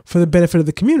together for the benefit of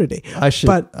the community. I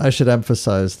should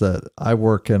emphasize that I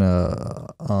work in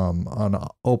an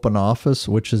open office,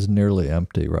 which is nearly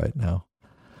empty right now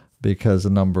because a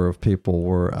number of people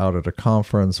were out at a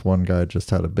conference. One guy just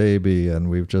had a baby, and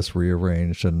we've just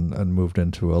rearranged and moved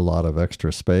into a lot of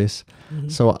extra space. Mm-hmm.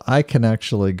 So I can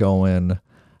actually go in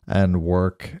and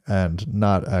work and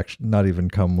not even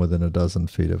come within a dozen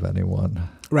feet of anyone.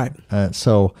 Right.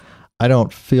 So I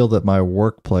don't feel that my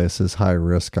workplace is high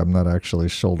risk. I'm not actually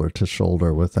shoulder to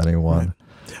shoulder with anyone.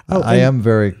 Right. I am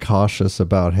very cautious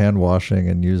about hand washing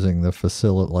and using the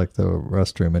facility, like the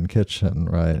restroom and kitchen.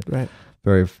 Right. Right.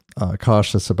 Very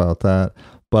cautious about that.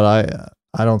 But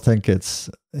I don't think it's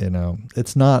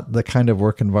not the kind of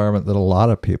work environment that a lot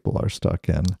of people are stuck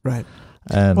in. Right.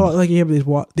 And you have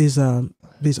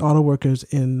these auto workers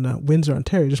in Windsor,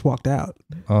 Ontario, just walked out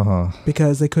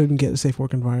because they couldn't get a safe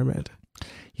work environment.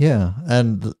 Yeah,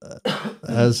 and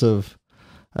as of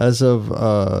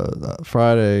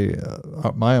Friday,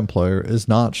 my employer is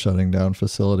not shutting down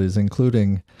facilities,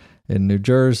 including in New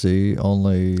Jersey,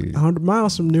 only 100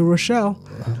 miles from New Rochelle,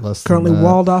 currently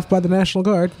walled off by the National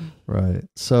Guard. Right.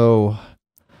 So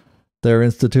they're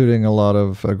instituting a lot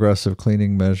of aggressive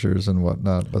cleaning measures and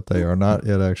whatnot, but they are not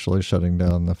yet actually shutting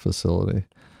down the facility.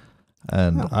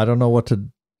 And I don't know what to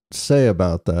say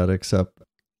about that, except,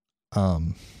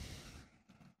 anyway.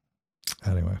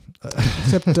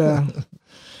 Except,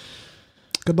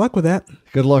 good luck with that.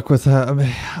 Good luck with that. I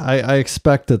mean, I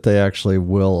expect that they actually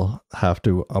will have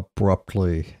to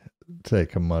abruptly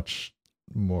take a much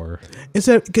more.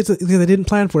 Because they didn't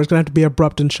plan for it. It's going to have to be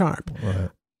abrupt and sharp. Right.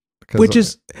 Which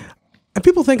is, and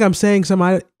people think I'm saying some.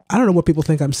 I don't know what people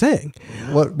think I'm saying.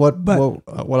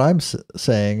 What I'm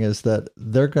saying is that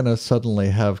they're going to suddenly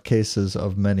have cases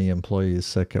of many employees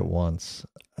sick at once.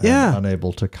 And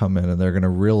unable to come in, and they're going to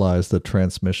realize that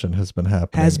transmission has been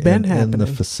happening in the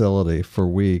facility for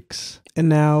weeks. And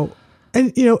now,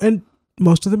 and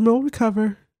most of them will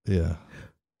recover. Yeah.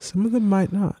 Some of them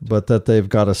might not. But that they've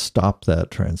got to stop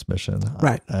that transmission.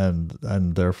 Right. And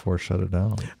therefore shut it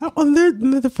down. And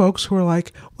they're the folks who are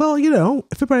like, well,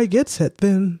 if everybody gets it,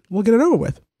 then we'll get it over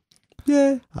with.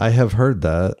 Yeah. I have heard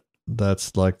that.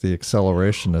 That's like the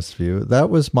accelerationist view. That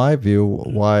was my view.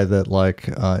 Why that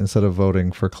instead of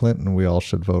voting for Clinton, we all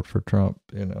should vote for Trump.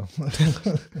 I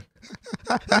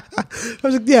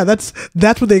was like, yeah, that's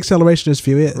what the accelerationist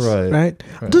view is. Right.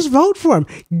 Just vote for him.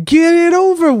 Get it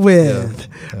over with.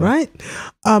 Yeah. Right.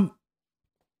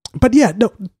 But yeah,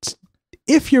 no.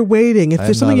 If you're waiting, if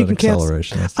there's something you can cancel,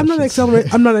 I'm not an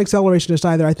accelerationist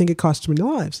either. I think it costs many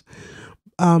lives.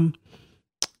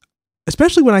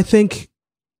 Especially when I think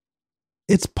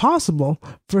it's possible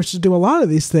for us to do a lot of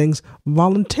these things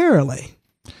voluntarily.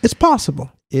 It's possible.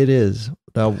 It is.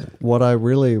 Now, what I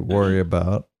really worry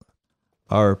about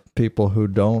are people who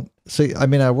don't see. I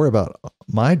mean, I worry about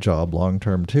my job long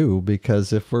term too,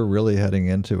 because if we're really heading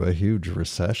into a huge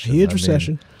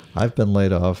recession, I've been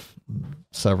laid off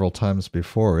several times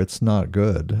before. It's not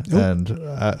good. Nope. And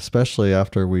especially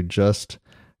after we just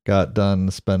got done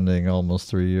spending almost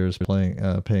 3 years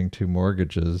paying 2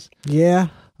 mortgages. Yeah.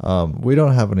 We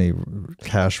don't have any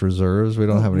cash reserves. We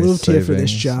don't have any savings. We moved here for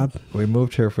this job. We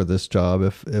moved here for this job.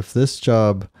 If this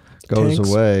job goes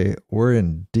away, we're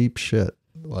in deep shit.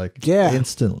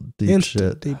 Instant deep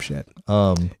shit. Deep shit.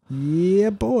 Yeah,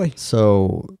 boy.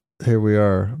 So here we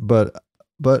are. But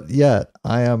yet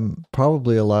I am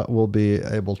probably will be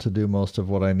able to do most of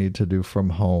what I need to do from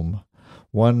home.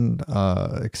 One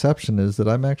exception is that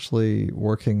I'm actually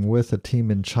working with a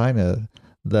team in China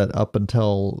that up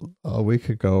until a week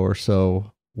ago or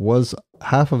so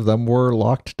half of them were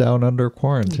locked down under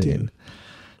quarantine.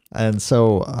 And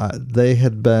so they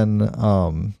had been,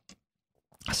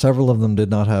 several of them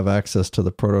did not have access to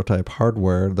the prototype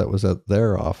hardware that was at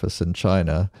their office in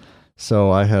China. So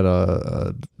I had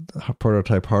a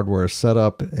prototype hardware set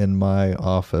up in my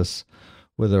office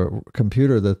with a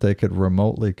computer that they could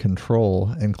remotely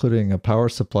control, including a power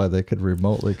supply they could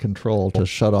remotely control to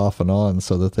shut off and on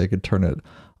so that they could turn it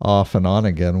off and on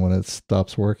again when it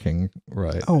stops working.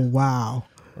 Right. Oh, wow.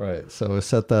 Right. So I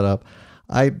set that up.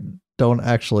 I don't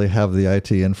actually have the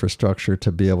IT infrastructure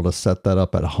to be able to set that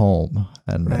up at home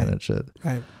and manage it.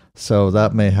 Right. So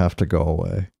that may have to go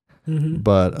away. Mm-hmm.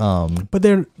 But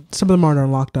some of them aren't on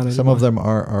lockdown anymore. Some of them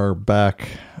are back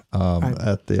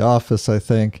at the office, I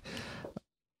think.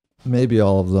 Maybe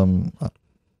all of them.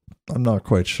 I'm not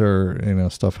quite sure.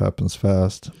 Stuff happens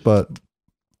fast. But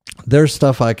there's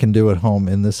stuff I can do at home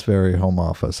in this very home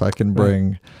office. I can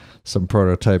bring some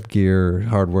prototype gear,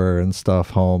 hardware, and stuff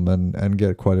home and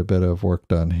get quite a bit of work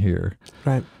done here.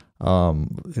 Right.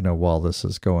 While this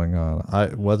is going on,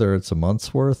 whether it's a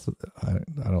month's worth, I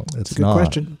don't. It's a good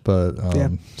question. But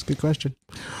it's a good question.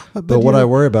 But what I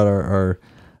worry about are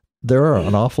there are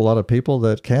an awful lot of people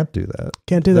that can't do that.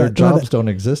 Can't do Their that. Jobs don't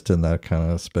exist in that kind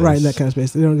of space. Right, in that kind of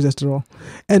space. They don't exist at all.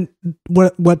 And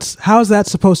how's that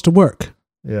supposed to work?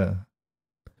 Yeah.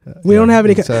 We don't have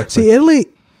any. Exactly. See,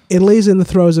 Italy's in the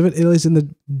throes of it. Italy's in the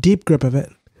deep grip of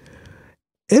it.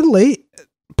 Italy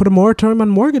put a moratorium on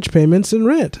mortgage payments and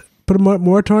rent. Put a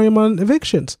moratorium on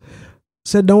evictions.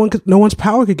 Said no one's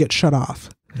power could get shut off.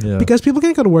 Yeah. Because people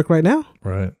can't go to work right now.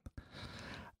 Right.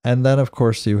 And then, of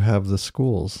course, you have the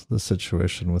schools, the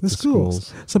situation with the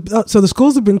schools. So the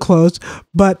schools have been closed,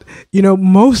 but,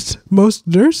 most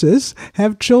nurses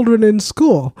have children in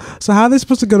school. So how are they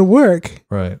supposed to go to work?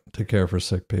 Right, to care for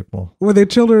sick people. Where their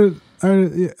children are...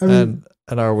 And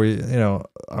are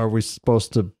we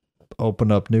supposed to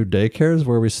open up new daycares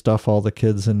where we stuff all the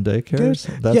kids in daycares?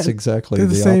 That's exactly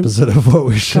the opposite of what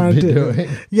we should be doing.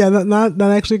 Yeah, not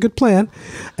actually a good plan.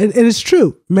 And it's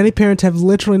true. Many parents have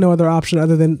literally no other option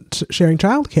other than sharing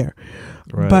childcare.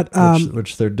 Right. But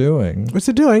which they're doing. Which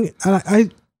they're doing. And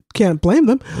I can't blame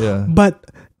them. Yeah. But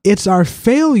it's our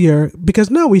failure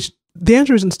because the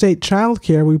answer isn't state child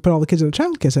care. We put all the kids in a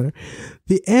child care center.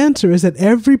 The answer is that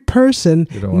every person.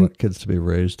 You don't want kids to be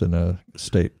raised in a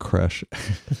state creche.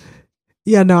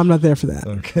 Yeah, no, I'm not there for that.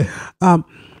 Okay.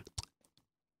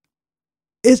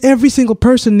 Is every single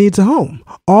person needs a home.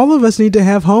 All of us need to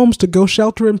have homes to go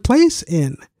shelter in place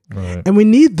in. Right. And we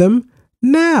need them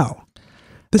now.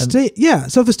 State, yeah.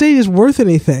 So if the state is worth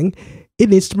anything, it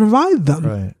needs to provide them.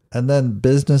 Right. And then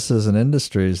businesses and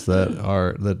industries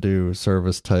that do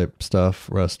service type stuff,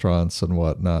 restaurants and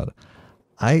whatnot,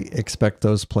 I expect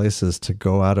those places to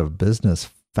go out of business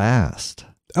fast.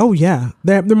 Oh yeah,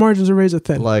 their margins are razor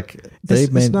thin. Like they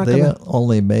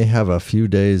only may have a few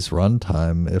days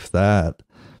runtime, if that,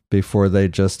 before they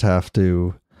just have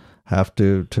to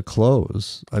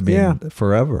close. I mean,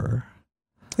 forever.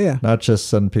 Yeah, not just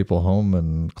send people home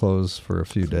and close for a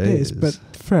few days, but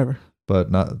forever. But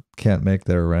can't make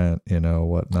their rent,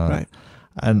 whatnot. Right.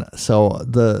 And so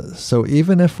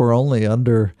even if we're only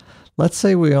under, let's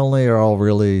say we only are all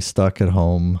really stuck at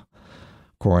home,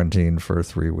 quarantined for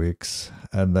 3 weeks,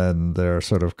 and then they're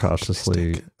sort of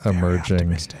cautiously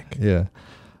emerging. Yeah.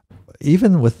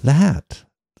 Even with that,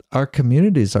 our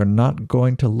communities are not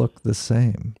going to look the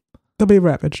same. They'll be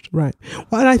ravaged, right?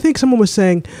 Well, and I think someone was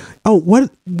saying, "Oh, what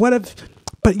if?"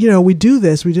 But we do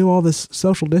this. We do all this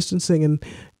social distancing, and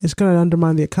it's going to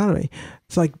undermine the economy.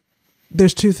 It's like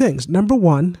there's two things. Number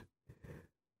one,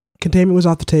 containment was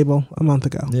off the table a month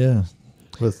ago. Yeah,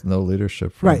 with no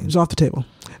leadership. Right, it was off the table.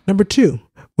 Number two,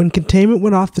 when containment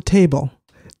went off the table,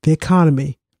 the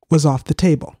economy was off the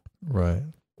table. Right.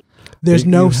 There's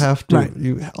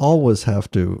you always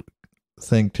have to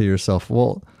think to yourself,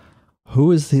 well,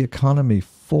 who is the economy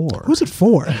for? Who's it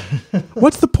for?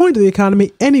 What's the point of the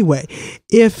economy anyway?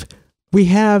 If we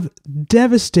have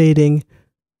devastating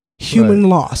human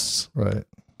loss. Right.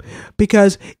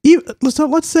 Because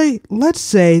let's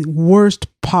say worst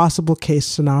possible case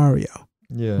scenario.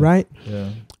 Yeah. Right? Yeah.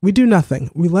 We do nothing.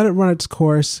 We let it run its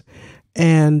course,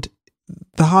 and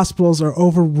the hospitals are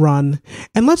overrun.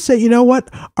 And let's say,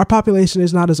 our population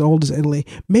is not as old as Italy.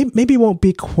 Maybe it won't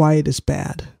be quite as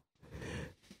bad.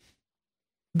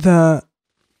 The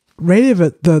rate of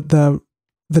it, the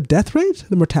death rate,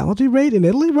 the mortality rate in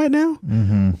Italy right now,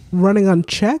 running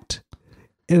unchecked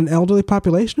in an elderly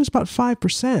population is about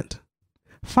 5%.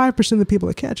 5% of the people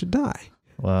that catch it die.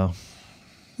 Wow.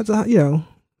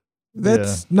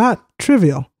 That's not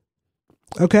trivial.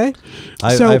 Okay?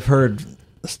 I've heard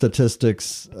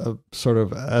statistics, sort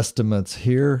of estimates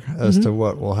here as to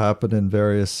what will happen in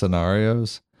various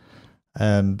scenarios.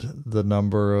 And the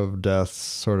number of deaths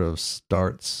sort of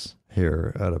starts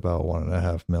here at about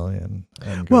 1.5 million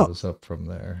and goes up from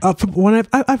there. From what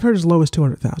I've heard as low as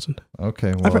 200,000.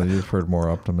 Okay, well, you've heard more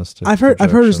optimistic. I've heard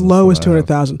as low as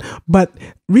 200,000. But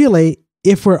really,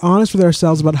 if we're honest with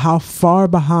ourselves about how far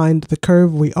behind the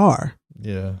curve we are,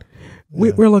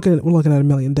 we're looking at 1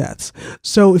 million deaths.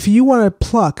 So if you want to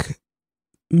pluck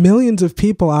millions of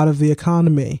people out of the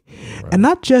economy, and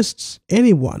not just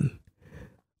anyone,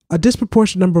 a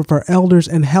disproportionate number of our elders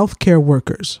and healthcare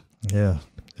workers. Yeah.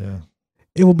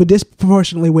 It will be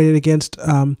disproportionately weighted against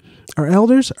our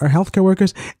elders, our healthcare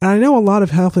workers. And I know a lot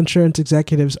of health insurance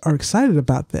executives are excited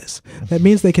about this. That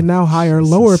means they can now hire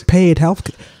lower paid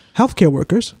healthcare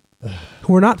workers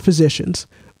who are not physicians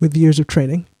with years of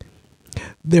training.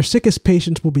 Their sickest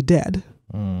patients will be dead.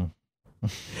 And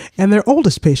their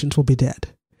oldest patients will be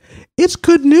dead. It's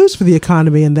good news for the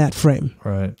economy in that frame.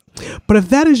 Right. But if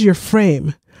that is your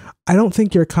frame, I don't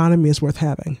think your economy is worth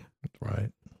having.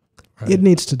 Right. It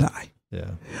needs to die.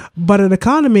 Yeah. But an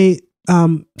economy,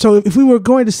 so if we were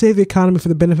going to save the economy for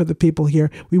the benefit of the people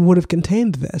here, we would have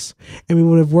contained this, and we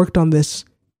would have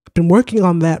been working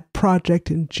on that project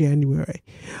in January,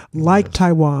 like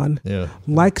Taiwan,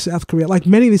 like South Korea, like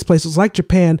many of these places, like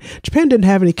Japan. Japan didn't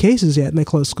have any cases yet, and they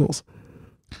closed schools.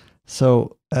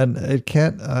 So, and it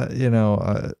can't, I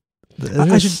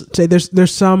should say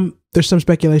there's some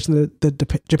speculation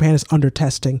that Japan is under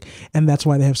testing, and that's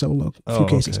why they have so few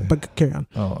cases. But carry on.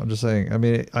 Oh, I'm just saying. I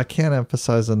mean, I can't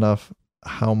emphasize enough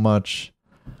how much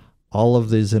all of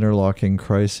these interlocking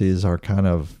crises are kind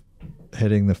of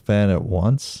hitting the fan at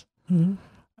once,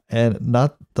 and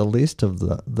not the least of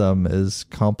them is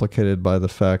complicated by the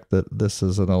fact that this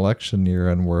is an election year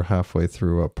and we're halfway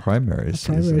through a primary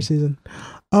season.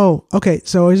 Oh, okay.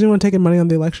 So is anyone taking money on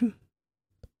the election?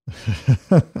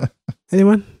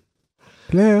 Anyone?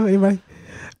 Hello, anybody?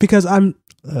 Because I'm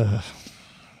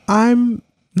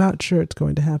not sure it's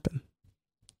going to happen.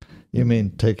 You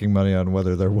mean taking money on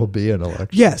whether there will be an election?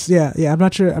 Yes, yeah. I'm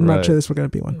not sure. I'm not sure this is going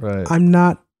to be one. Right. I'm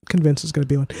not convinced it's going to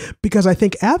be one because I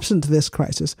think absent this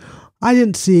crisis, I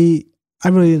really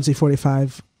didn't see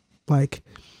 45 like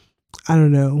I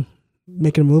don't know,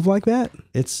 making a move like that?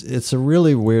 It's a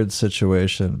really weird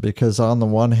situation because on the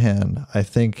one hand, I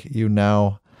think you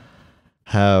now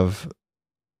have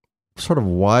sort of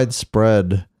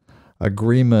widespread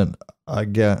agreement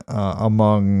again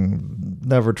among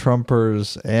never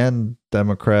Trumpers and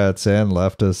Democrats and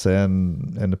leftists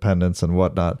and independents and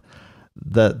whatnot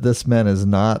that this man is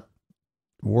not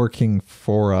working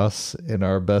for us in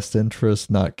our best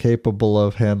interest, not capable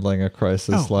of handling a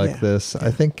crisis this. I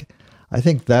think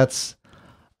that's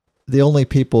the only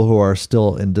people who are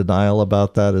still in denial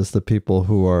about that is the people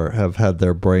who have had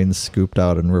their brains scooped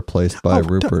out and replaced by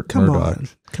Rupert Murdoch.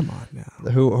 Come on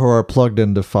now. Who are plugged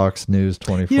into Fox News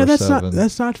 24/7. Yeah,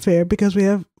 that's not fair because I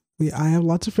have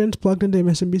lots of friends plugged into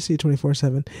MSNBC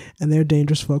 24/7 and they're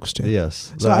dangerous folks too.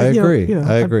 Yes. So I agree.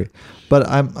 I agree. But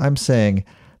I'm saying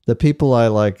the people I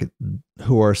like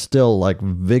who are still like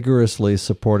vigorously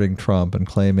supporting Trump and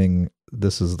claiming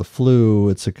this is the flu,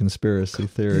 it's a conspiracy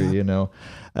theory,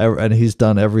 and he's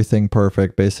done everything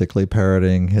perfect, basically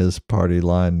parroting his party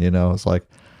line, it's like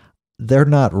they're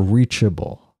not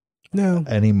reachable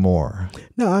anymore.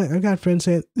 No, I got friends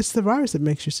saying it's the virus that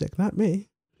makes you sick, not me.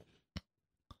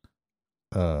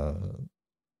 They're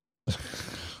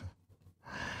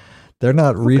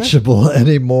not reachable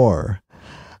anymore.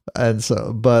 And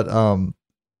so, but I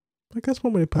guess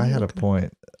one way to put it. I had a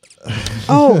point.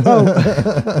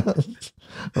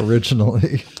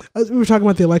 Originally, we were talking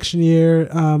about the election year.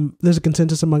 There's a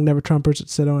consensus among never Trumpers that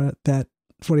said on it that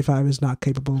 45 is not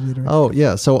capable of leader. Oh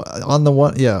yeah. So on the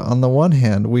one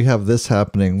hand, we have this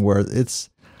happening where it's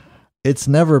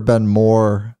never been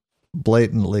more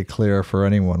blatantly clear for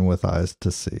anyone with eyes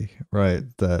to see, right?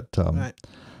 That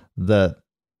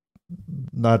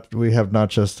we have not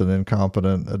just an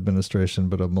incompetent administration,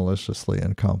 but a maliciously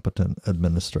incompetent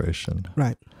administration,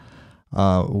 right?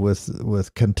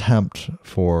 With contempt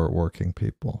for working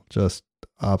people, just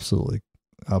absolute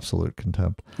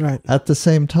contempt. Right. At the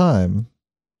same time,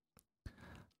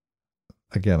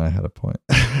 again, I had a point.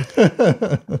 I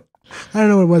don't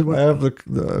know what I have I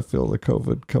feel the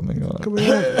COVID coming on.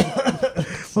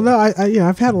 Well, no,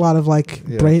 I've had a lot of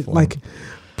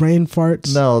brain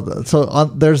farts. No, so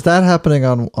there's that happening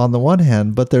on the one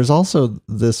hand, but there's also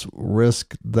this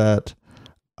risk that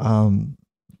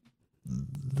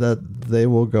that they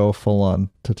will go full on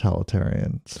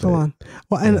totalitarian state. Full on.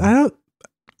 Well, and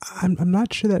I'm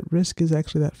not sure that risk is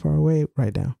actually that far away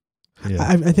right now. Yeah.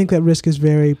 I think that risk is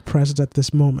very present at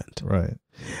this moment. Right.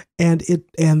 And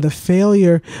the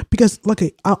failure, because look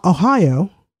at Ohio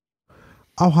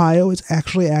is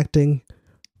actually acting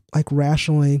like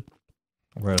rational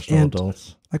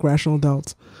adults. Like rational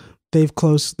adults. They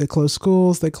closed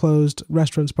schools, they closed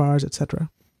restaurants, bars,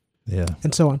 etc. Yeah.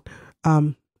 And so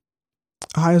on.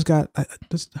 Ohio's got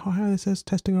does Ohio says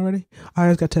testing already?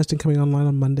 Ohio's got testing coming online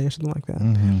on Monday or something like that.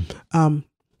 Mm-hmm.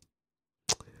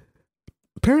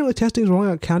 Apparently testing is rolling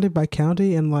out county by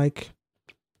county, and like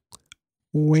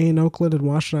Wayne, Oakland, and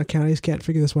Washtenaw counties can't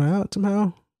figure this one out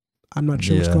somehow. I'm not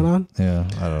sure what's going on. Yeah,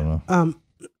 I don't know.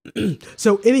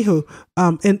 So anywho,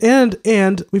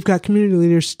 and we've got community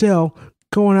leaders still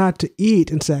going out to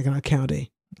eat in Saginaw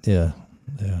County. Yeah.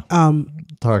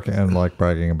 Talking and like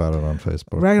bragging about it on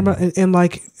Facebook. Bragging about and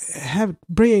like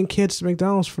bringing kids to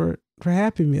McDonald's for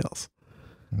Happy Meals.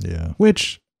 Yeah.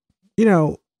 Which,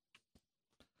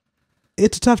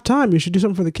 it's a tough time. You should do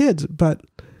something for the kids, but.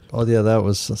 Oh yeah, that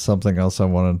was something else I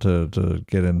wanted to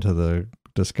get into the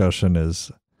discussion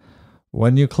is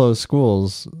when you close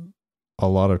schools, a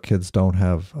lot of kids don't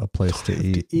have a place to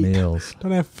eat meals.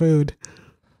 Don't have food.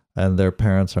 And their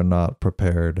parents are not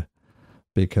prepared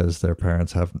because their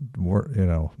parents have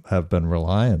been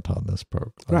reliant on this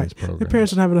program. Right. Their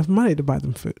parents don't have enough money to buy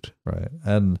them food. Right.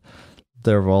 And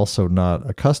they're also not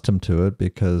accustomed to it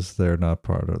because they're not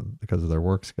because of their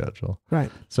work schedule. Right.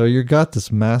 So you got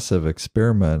this massive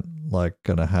experiment like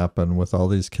going to happen with all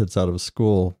these kids out of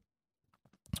school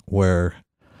where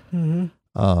the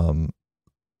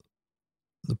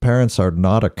parents are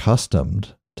not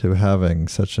accustomed to having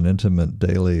such an intimate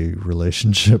daily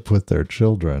relationship with their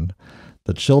children.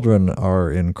 The children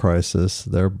are in crisis.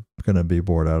 They're going to be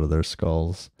bored out of their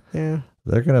skulls. Yeah.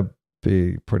 They're going to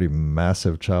be pretty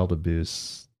massive child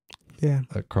abuse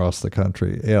across the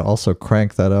country. Yeah. Also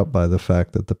crank that up by the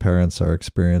fact that the parents are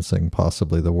experiencing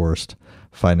possibly the worst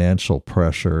financial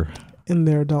pressure in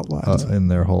their adult lives, in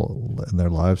their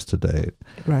lives to date.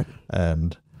 Right.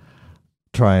 And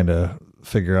trying to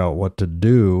figure out what to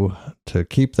do to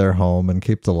keep their home and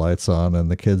keep the lights on. And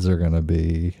the kids are going to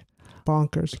be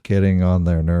bonkers, getting on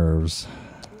their nerves.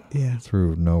 Yeah.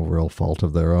 Through no real fault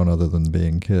of their own other than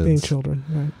being kids. Being children,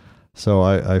 right. So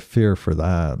I fear for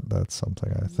that. That's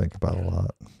something I think about a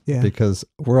lot. Yeah. Because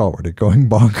we're already going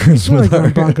bonkers. We're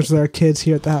going bonkers with our kids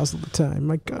here at the house all the time.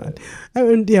 My God.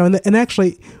 And, and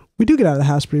actually, we do get out of the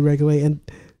house pretty regularly, and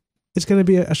it's going to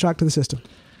be a shock to the system.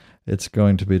 It's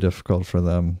going to be difficult for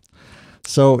them.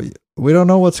 So we don't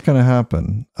know what's going to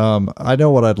happen. I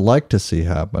know what I'd like to see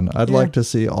happen. I'd like to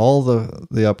see all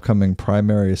the upcoming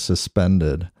primaries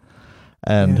suspended,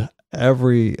 and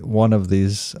every one of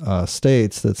these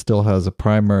states that still has a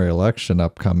primary election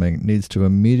upcoming needs to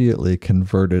immediately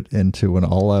convert it into an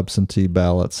all absentee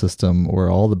ballot system where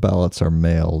all the ballots are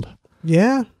mailed.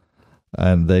 Yeah.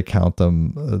 And they count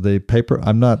them.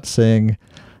 I'm not saying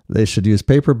they should use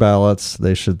paper ballots.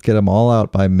 They should get them all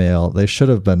out by mail. They should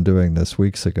have been doing this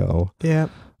weeks ago. Yeah.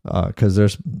 Because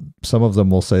there's some of them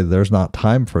will say there's not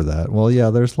time for that. Well, yeah,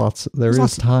 there is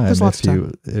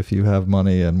time if you have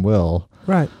money and will.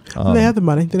 Right. They have the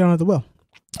money. They don't have the will.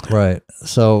 Right.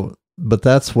 So, but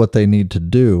that's what they need to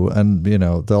do. And,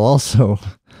 they'll also,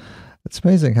 it's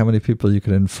amazing how many people you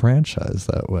can enfranchise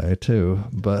that way too.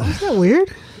 But isn't that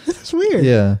weird? That's weird.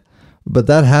 Yeah. But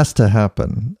that has to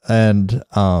happen. And,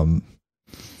 I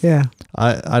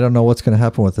don't know what's going to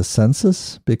happen with the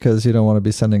census, because you don't want to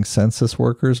be sending census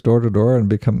workers door to door and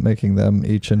making them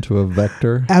each into a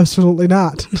vector. Absolutely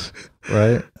not.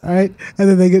 Right. All right. And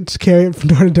then they get to carry it from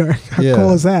door to door. How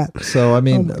cool is that? So, I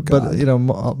mean, but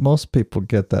most people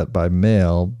get that by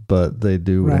mail, but they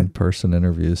do in-person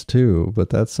interviews too, but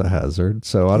that's a hazard.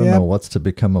 So I don't know what's to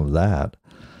become of that.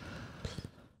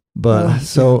 But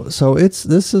so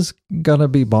this is gonna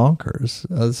be bonkers.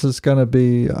 This is gonna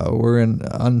be we're in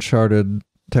uncharted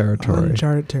territory.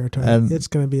 And it's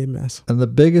gonna be a mess. And the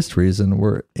biggest reason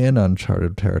we're in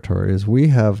uncharted territory is we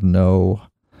have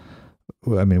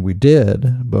we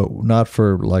did, but not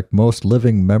for like most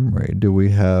living memory do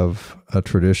we have a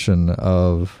tradition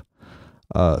of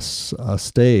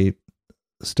states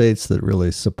that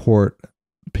really support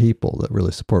people, that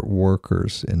really support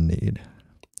workers in need.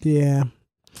 Yeah.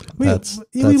 That's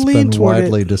been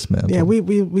widely dismantled. Yeah, we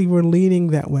were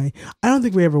leaning that way. I don't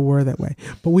think we ever were that way,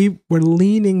 but we were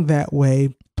leaning that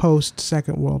way post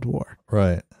Second World War.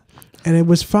 Right. And it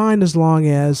was fine as long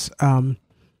as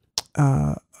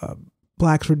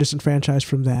blacks were disenfranchised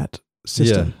from that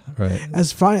system. Yeah, right.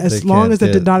 As long as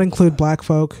that did not include black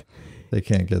folk. They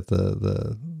can't get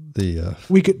the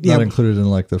we could not included in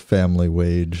like the family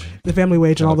wage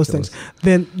and all those things.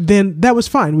 Then that was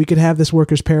fine. We could have this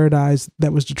workers' paradise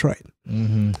that was Detroit.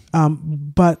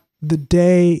 Mm-hmm. But the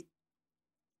day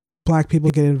black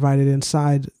people get invited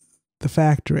inside the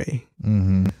factory,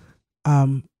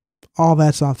 all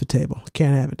that's off the table.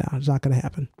 Can't have it now. It's not going to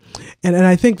happen. And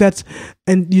I think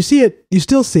and you see it. You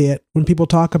still see it when people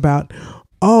talk about,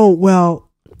 oh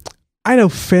well, I know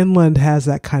Finland has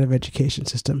that kind of education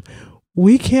system.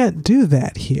 We can't do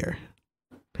that here.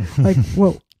 Like,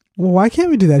 well, why can't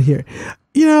we do that here?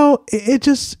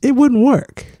 It wouldn't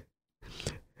work.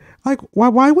 Like,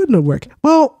 why wouldn't it work?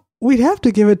 Well, we'd have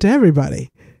to give it to everybody.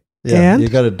 Yeah, you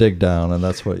got to dig down, and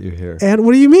that's what you hear. And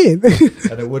what do you mean?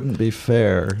 And it wouldn't be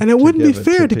fair. And it wouldn't be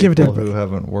fair to give it to people who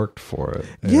haven't worked for it,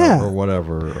 or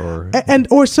whatever,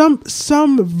 or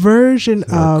some version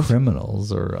of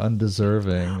criminals or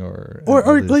undeserving, or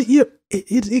like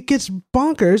it gets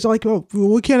bonkers. Like, well,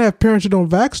 we can't have parents who don't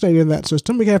vaccinate in that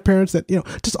system. We can have parents that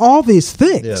just all these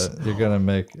things. Yeah, you're gonna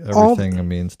make everything a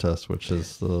means test, which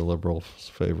is the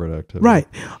liberals' favorite activity. Right.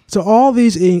 So all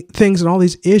these things and all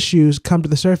these issues come to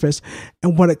the surface,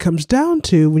 and what it comes down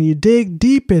to when you dig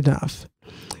deep enough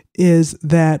is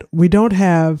that we don't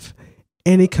have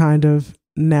any kind of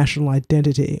national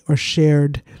identity or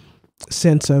shared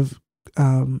sense of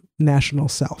national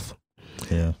self.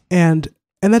 Yeah. And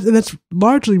that's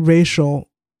largely racial.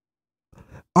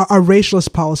 Our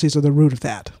racialist policies are the root of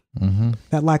that. Mm-hmm.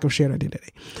 That lack of shared identity.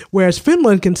 Whereas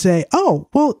Finland can say, oh,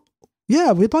 well,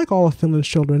 yeah, we'd like all of Finland's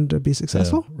children to be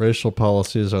successful. Yeah. Racial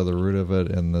policies are the root of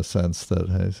it in the sense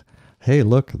that, hey,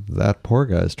 look, that poor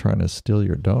guy's trying to steal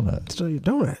your donut. Steal your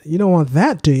donut. You don't want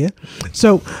that, do you?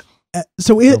 So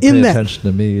don't pay attention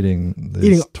to me eating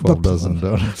 12 dozen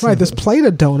donuts. Right, this plate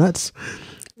of donuts.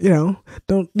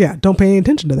 Don't pay any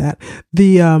attention to that.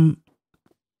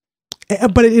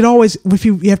 But it always, if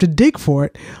you have to dig for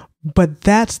it, but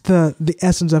that's the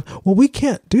essence of, well, we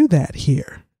can't do that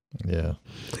here. Yeah.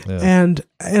 And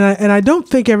I don't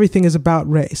think everything is about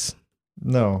race.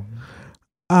 No.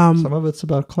 Some of it's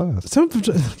about class. Some of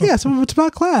it's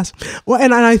about class. Well,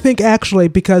 and I think actually,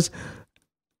 because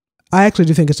I actually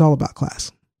do think it's all about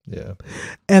class. Yeah.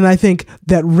 And I think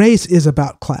that race is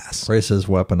about class. Race is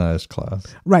weaponized class.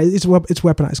 Right. It's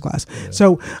weaponized class. Yeah.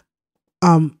 So,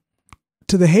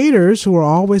 to the haters who are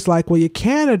always like, well, you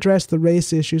can't address the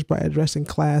race issues by addressing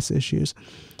class issues.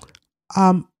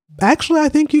 Actually, I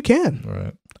think you can.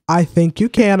 Right. I think you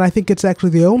can. I think it's actually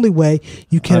the only way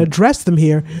you can address them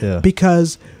here,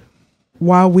 because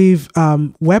while we've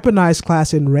weaponized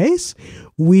class and race,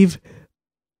 we've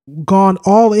gone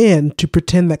all in to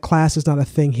pretend that class is not a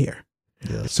thing here.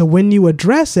 Yes. So when you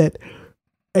address it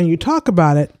and you talk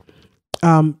about it,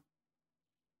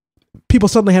 people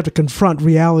suddenly have to confront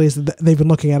realities that they've been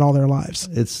looking at all their lives.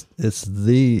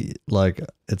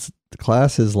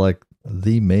 Class is like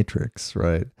the matrix,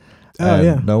 right? Oh,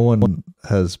 yeah. No one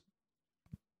has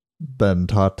been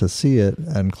taught to see it,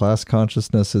 and class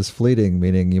consciousness is fleeting,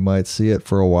 meaning you might see it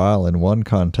for a while in one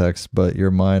context, but your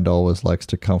mind always likes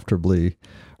to comfortably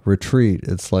retreat.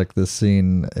 It's like this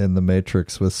scene in The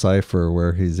Matrix with Cypher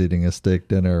where he's eating a steak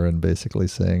dinner and basically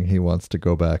saying he wants to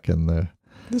go back in the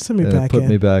put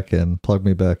me back in, plug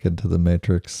me back into the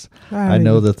Matrix. I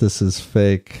know that this is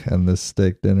fake, and this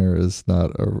steak dinner is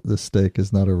not this steak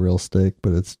is not a real steak,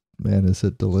 but it's, man, is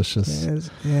it delicious?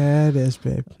 Yeah, it is,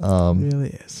 babe. It really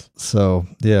is. So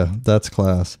yeah, that's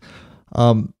class.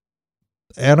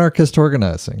 Anarchist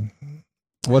organizing.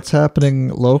 What's happening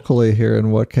locally here,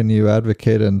 and what can you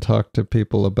advocate and talk to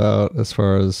people about as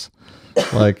far as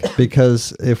like,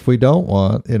 because if we don't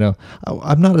want,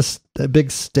 I'm not a big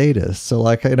statist. So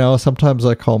like, sometimes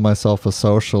I call myself a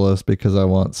socialist because I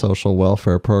want social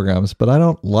welfare programs, but I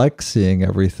don't like seeing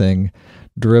everything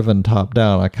driven top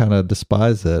down. I kind of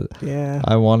despise it. Yeah.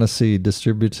 I want to see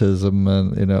distributism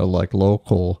and, like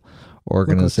local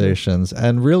organizations,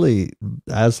 and really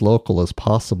as local as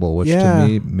possible, which to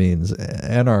me means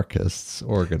anarchists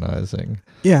organizing.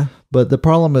 Yeah. But the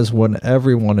problem is when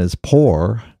everyone is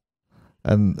poor,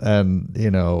 and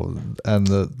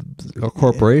the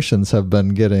corporations have been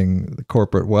getting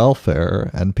corporate welfare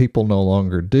and people no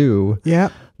longer do. Yeah.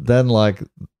 Then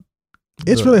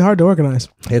it's really hard to organize.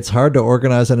 It's hard to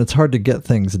organize, and it's hard to get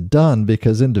things done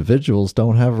because individuals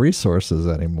don't have resources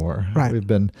anymore. Right.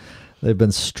 They've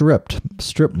been strip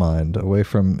mined away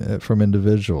from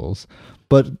individuals.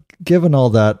 But given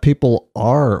all that, people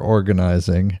are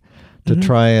organizing to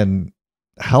try and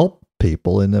help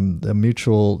people in a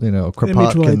mutual,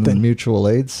 mutual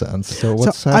aid sense. So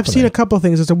what's happening? I've seen a couple of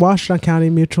things. There's a Washington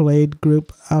County mutual aid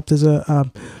group up. There's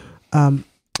a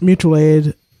mutual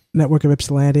aid network of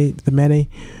Ypsilanti, the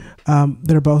many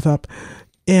that are both up,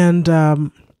 and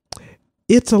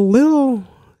it's a little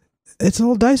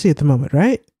dicey at the moment,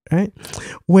 right?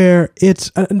 Where it's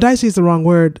dicey is the wrong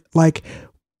word. Like,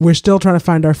 we're still trying to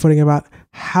find our footing about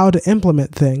how to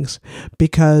implement things,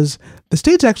 because the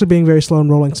state's actually being very slow in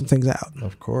rolling some things out.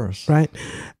 Of course. Right.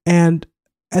 And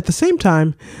at the same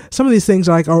time, some of these things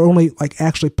are only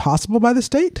actually possible by the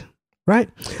state. Right.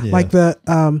 Yeah. Like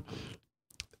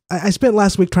I spent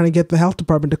last week trying to get the health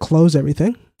department to close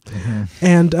everything. Mm-hmm.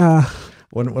 And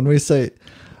when we say,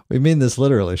 we mean this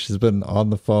literally. She's been on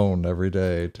the phone every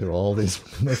day to all these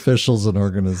officials and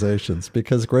organizations,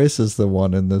 because Grace is the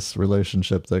one in this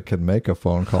relationship that can make a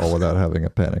phone call without having a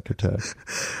panic attack.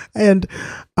 And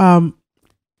having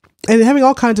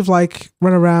all kinds of run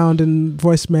around and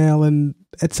voicemail and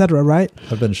etc. Right?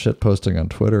 I've been shit posting on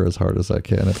Twitter as hard as I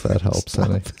can, if that helps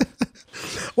any.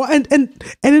 Well, and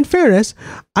in fairness,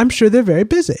 I'm sure they're very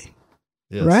busy.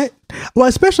 Yes. Right? Well,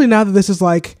 especially now that this is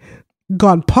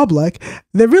gone public,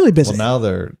 they're really busy. Well, now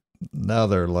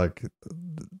they're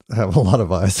have a lot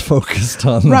of eyes focused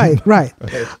on them. Right.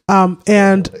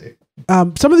 And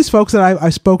some of these folks that I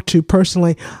spoke to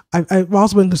personally, I've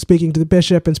also been speaking to the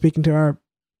bishop and speaking to our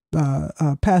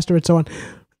pastor and so on.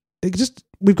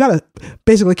 We've got to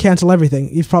basically cancel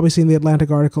everything. You've probably seen the Atlantic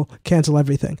article, cancel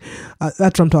everything. That's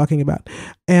what I'm talking about.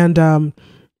 And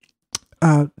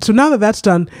so now that that's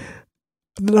done,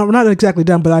 no, we're not exactly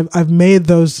done, but I've made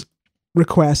those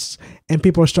requests and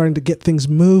people are starting to get things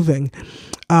moving.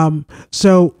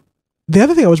 So the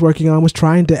other thing I was working on was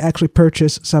trying to actually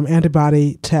purchase some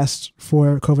antibody tests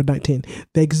for COVID-19.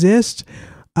 They exist.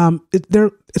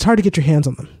 It's hard to get your hands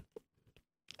on them.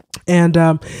 And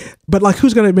but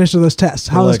who's going to administer those tests?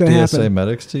 How is going to happen? DSA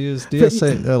medics to use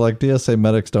DSA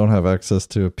medics don't have access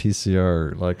to a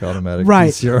PCR automatic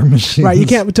PCR machine. Right, you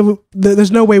can't.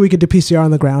 There's no way we could do PCR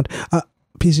on the ground.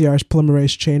 PCR is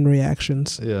polymerase chain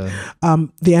reactions. Yeah.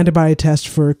 The antibody test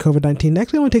for COVID-19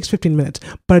 actually only takes 15 minutes,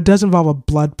 but it does involve a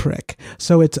blood prick,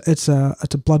 so it's a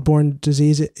bloodborne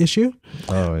disease issue.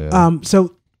 Oh yeah.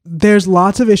 So there's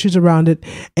lots of issues around it,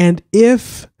 and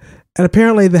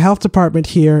apparently the health department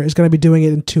here is going to be doing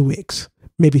it in 2 weeks,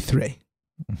 maybe 3.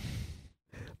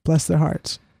 Bless their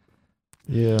hearts.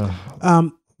 Yeah.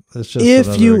 It's just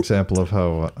another example of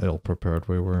how ill prepared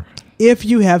we were. if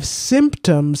you have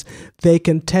symptoms, they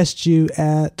can test you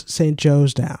at St.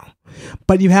 Joe's now.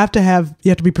 But you have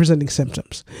to be presenting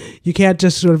symptoms. You can't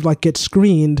just sort of like get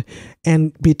screened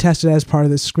and be tested as part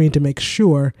of the screen to make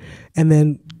sure, and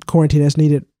then quarantine as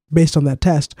needed based on that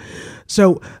test.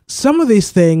 So some of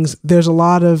these things, there's a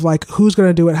lot of like, who's going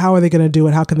to do it? How are they going to do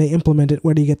it? How can they implement it?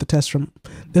 Where do you get the test from?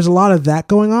 There's a lot of that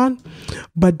going on,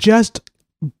 but just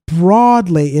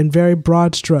broadly, in very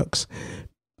broad strokes,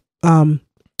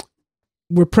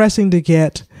 we're pressing to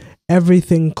get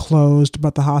everything closed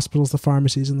but the hospitals, the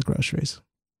pharmacies, and the groceries.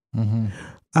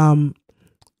 Mm-hmm.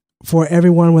 For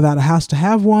everyone without a house to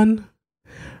have one.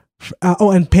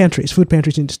 And pantries. Food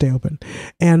pantries need to stay open.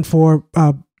 And for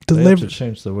they have to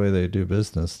change the way they do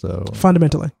business, though.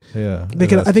 Fundamentally. Yeah.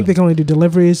 I think they can only do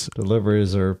deliveries.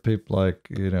 Deliveries are people like,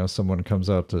 someone comes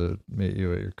out to meet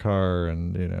you at your car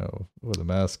and, with a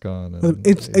mask on. And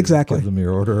exactly. Give them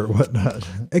your order or whatnot.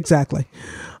 Exactly.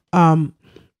 And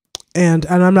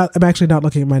I'm actually not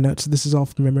looking at my notes. This is all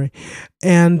from memory.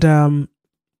 And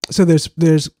so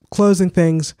there's closing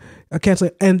things,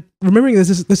 canceling, and remembering this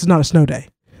is not a snow day,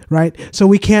 right? So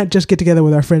we can't just get together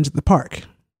with our friends at the park.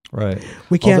 Right.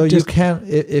 We can't. Although you can,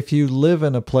 if you live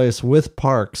in a place with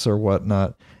parks or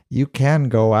whatnot, you can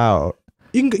go out.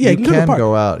 You can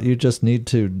go out. You just need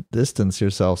to distance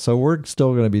yourself. So we're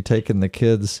still going to be taking the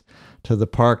kids to the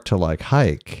park to like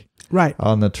hike. Right.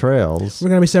 On the trails. We're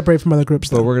going to be separated from other groups,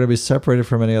 though. But we're going to be separated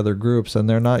from any other groups, and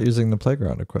they're not using the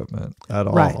playground equipment at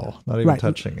all. Right. Not even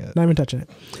touching it. Not even touching it.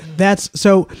 That's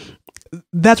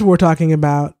what we're talking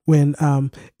about when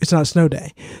it's not a snow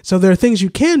day. So there are things you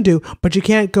can do, but you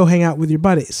can't go hang out with your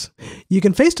buddies. You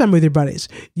can FaceTime with your buddies.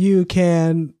 You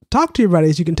can talk to your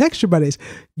buddies. You can text your buddies.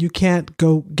 You can't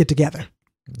go get together.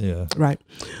 Yeah. Right.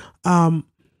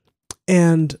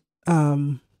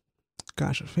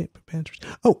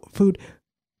 Food,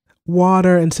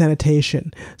 water, and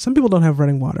sanitation. Some people don't have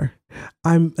running water.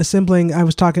 I was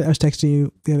texting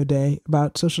you the other day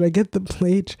about, so should I get the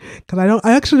bleach? Because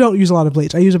I actually don't use a lot of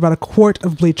bleach. I use about a quart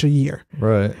of bleach a year.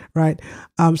 Right. Right.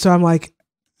 So I'm like,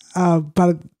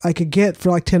 but I could get for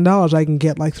like $10, I can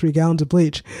get like 3 gallons of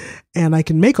bleach, and I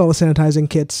can make all the sanitizing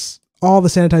kits, all the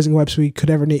sanitizing wipes we could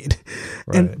ever need,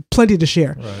 and plenty to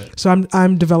share. Right. So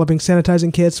I'm developing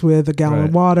sanitizing kits with a gallon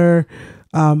of water,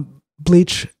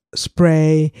 bleach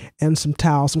spray, and some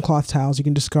cloth towels. You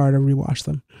can discard or rewash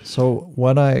them. So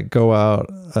when I go out,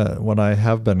 when I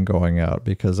have been going out,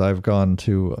 because I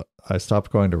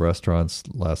stopped going to restaurants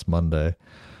last Monday,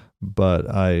 but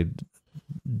I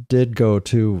did go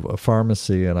to a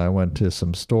pharmacy and I went to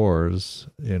some stores.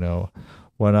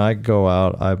 When I go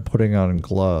out, I'm putting on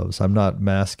gloves. I'm not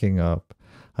masking up.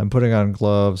 I'm putting on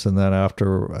gloves, and then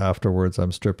afterwards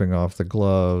I'm stripping off the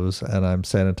gloves, and I'm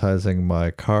sanitizing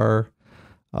my car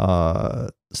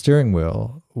steering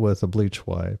wheel with a bleach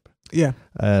wipe. Yeah.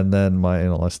 And then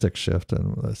my stick shift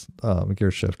and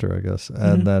gear shifter, I guess.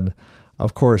 And then,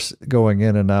 of course, going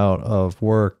in and out of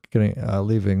work,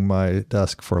 leaving my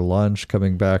desk for lunch,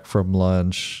 coming back from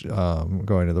lunch,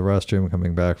 going to the restroom,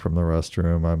 coming back from the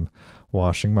restroom. I'm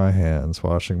washing my hands. In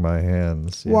my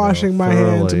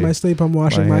sleep, I'm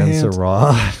washing my hands. My hands are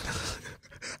raw.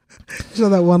 So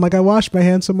that one, like, I washed my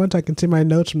hands so much I can see my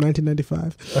notes from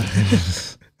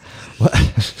 1995.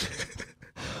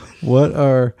 What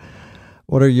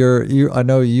are your, I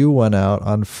know you went out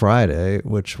on Friday,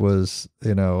 which was,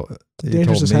 you told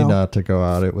me not to go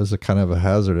out. It was a kind of a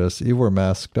hazardous. You were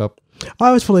masked up.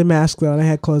 I was fully masked though, and I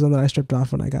had clothes on that I stripped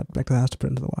off when I got back to the house to put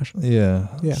into the washer. Yeah.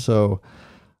 So,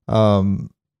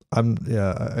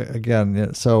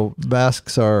 so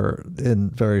masks are in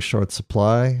very short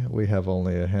supply. We have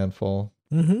only a handful.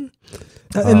 Mm-hmm.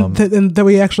 And that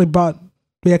we actually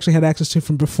had access to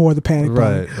from before the panic.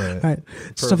 Right.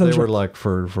 They were like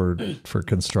for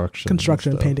construction and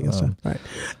painting and stuff. Right.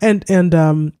 And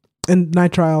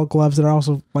nitrile gloves that are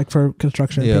also like for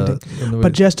construction and painting.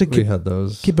 But just to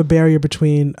keep a barrier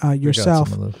between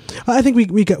yourself. I think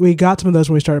we got some of those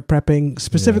when we started prepping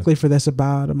specifically for this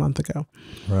about a month ago.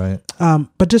 Right.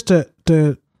 But just to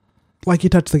like,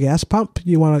 you touch the gas pump,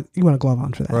 you want a glove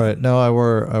on for that. Right. No, I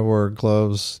wore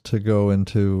gloves to go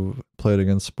into Play It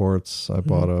Again Sports. I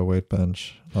bought a weight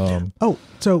bench. You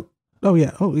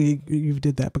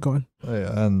did that, but go on.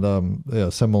 Yeah, and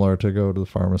similar to go to the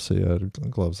pharmacy, I had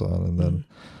gloves on, and then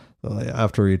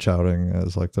after each outing,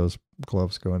 as like those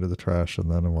gloves go into the trash,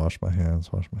 and then I wash my hands.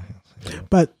 Yeah.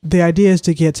 But the idea is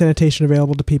to get sanitation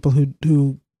available to people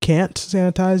who can't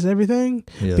sanitize everything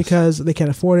because they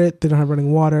can't afford it, they don't have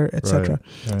running water, etc.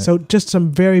 Right. So just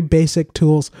some very basic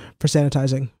tools for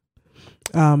sanitizing,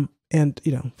 and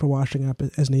for washing up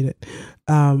as needed.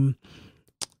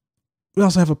 we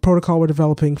also have a protocol we're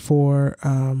developing for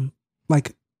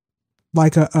like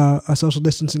a social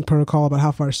distancing protocol about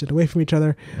how far to sit away from each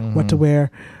other, what to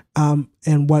wear,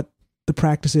 and what the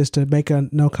practice is to make a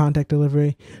no contact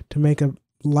delivery, to make a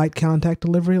light contact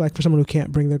delivery, like for someone who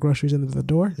can't bring their groceries into the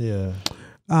door. Yeah.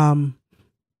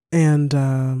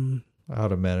 And how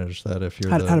to manage that if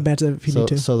you're how to manage that if you need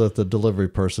to, so that the delivery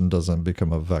person doesn't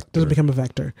become a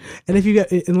vector. And if you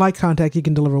get in light contact, you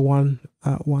can deliver one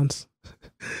once.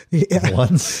 Yeah.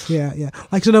 Once? Yeah.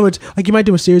 Like, so in other words, like you might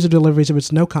do a series of deliveries if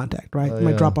it's no contact, right? You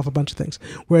might drop off a bunch of things.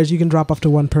 Whereas you can drop off to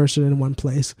one person in one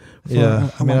place for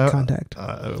a light contact.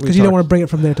 Because you don't want to bring it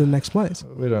from there to the next place.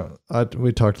 We don't.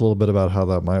 We talked a little bit about how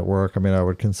that might work. I mean, I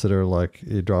would consider like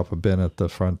you drop a bin at the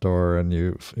front door and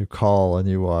you call and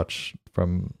you watch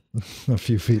from a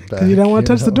few feet back. You don't want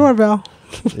to touch the doorbell.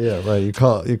 Yeah, right. You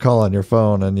call on your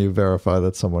phone and you verify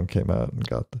that someone came out and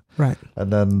got right.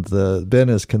 And then the bin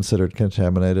is considered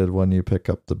contaminated when you pick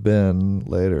up the bin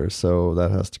later, so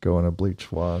that has to go in a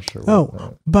bleach wash. Or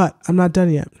whatnot. But I'm not done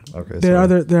yet. Okay. There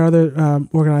are other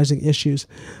organizing issues.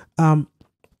 The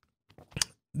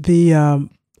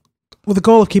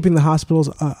goal of keeping the hospitals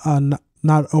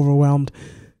not overwhelmed.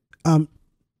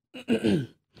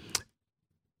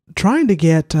 Trying to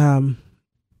get a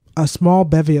small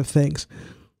bevy of things,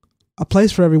 a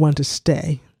place for everyone to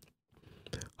stay,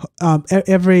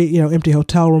 every empty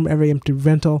hotel room, every empty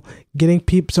rental, getting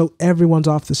people so everyone's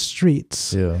off the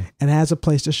streets and has a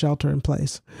place to shelter in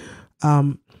place,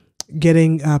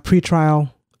 getting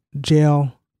pretrial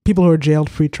jail people who are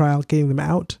jailed pre-trial, getting them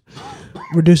out,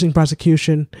 reducing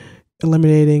prosecution,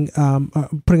 eliminating,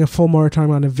 putting a full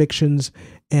moratorium on evictions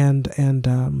and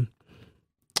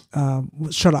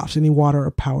shutoffs, any water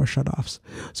or power shutoffs,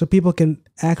 so people can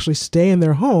actually stay in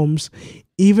their homes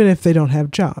even if they don't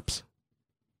have jobs.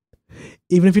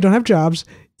 Even if you don't have jobs,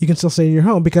 you can still stay in your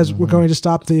home because we're going to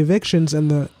stop the evictions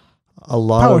and the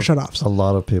power shutoffs. A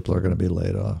lot of people are going to be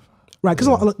laid off. Right,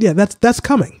 because that's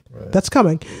coming. Right. That's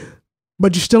coming.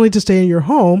 But you still need to stay in your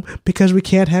home because we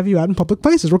can't have you out in public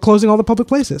places. We're closing all the public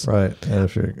places. Right. And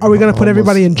if you're are we going to put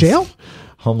everybody in jail?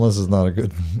 Homeless is not a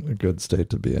good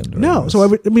state to be in. No. So,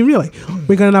 I mean, really,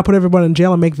 we're going to not put everyone in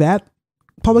jail and make that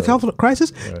public health crisis?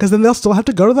 Because then they'll still have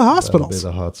to go to the hospitals.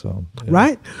 That'll be the hot zone. Yeah.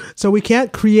 Right? So we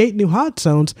can't create new hot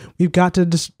zones. We've got to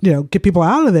just, get people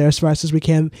out of there as fast as we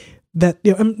can. That,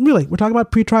 and really, we're talking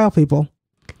about pretrial people.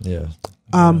 Yeah.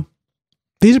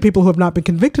 These are people who have not been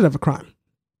convicted of a crime.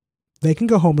 They can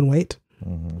go home and wait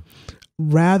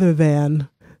rather than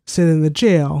sit in the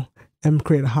jail and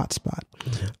create a hot spot.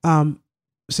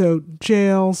 So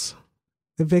jails,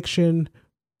 eviction,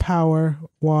 power,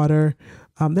 water.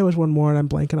 There was one more and I'm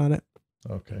blanking on it.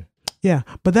 Okay. Yeah.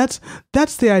 But that's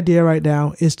the idea right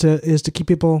now is to keep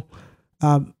people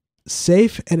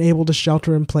safe and able to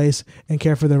shelter in place and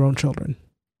care for their own children.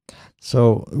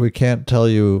 So we can't tell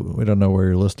you, we don't know where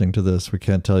you're listening to this. We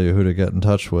can't tell you who to get in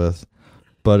touch with.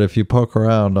 But if you poke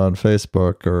around on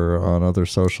Facebook or on other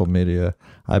social media,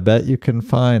 I bet you can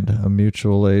find a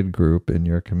mutual aid group in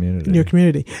your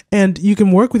community. And you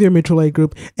can work with your mutual aid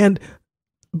group. And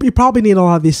you probably need a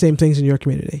lot of these same things in your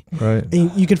community. Right.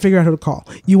 And you can figure out who to call.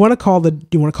 You want to call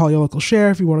your local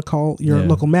sheriff. You want to call your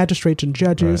local magistrates and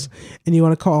judges. Right. And you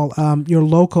want to call your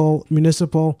local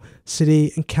municipal,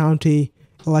 city, and county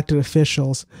elected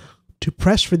officials to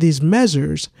press for these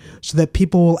measures so that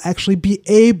people will actually be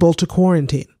able to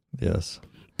quarantine. Yes.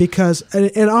 Because,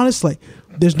 and honestly,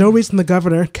 there's no reason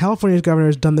California's governor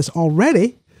has done this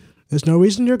already. There's no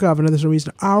reason there's no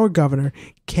reason our governor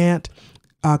can't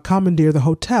commandeer the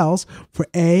hotels for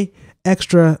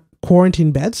extra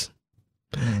quarantine beds,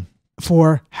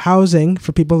 for housing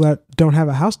for people that don't have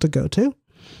a house to go to,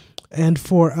 and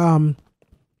for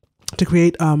to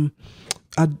create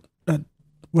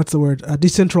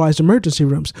decentralized emergency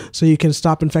rooms so you can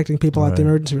stop infecting people at the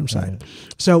emergency room site. Right.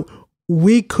 So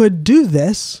we could do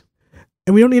this,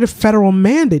 and we don't need a federal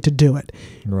mandate to do it.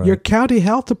 Right. Your county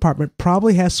health department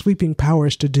probably has sweeping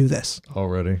powers to do this.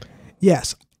 Already?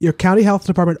 Yes. Your county health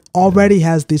department already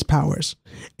has these powers,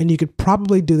 and you could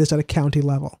probably do this at a county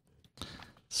level.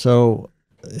 So,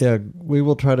 yeah, we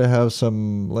will try to have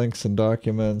some links and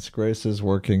documents. Grace is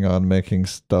working on making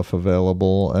stuff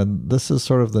available. And this is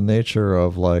sort of the nature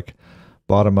of like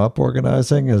bottom-up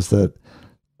organizing, is that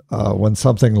when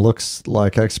something looks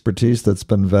like expertise that's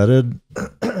been vetted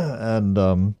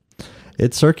and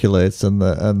it circulates, and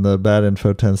the bad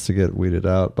info tends to get weeded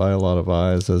out by a lot of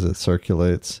eyes as it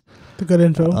circulates. The good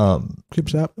info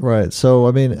keeps up. Right. So,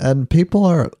 I mean, and people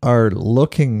are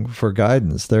looking for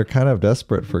guidance. They're kind of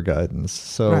desperate for guidance.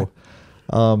 So,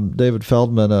 David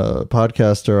Feldman, a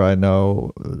podcaster I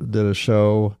know, did a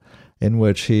show, in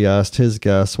which he asked his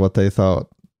guests what they thought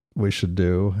we should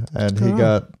do. And he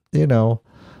got,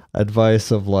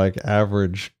 advice of like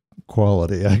average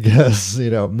quality, I guess,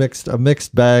 a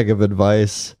mixed bag of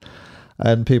advice,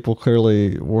 and people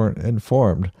clearly weren't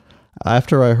informed.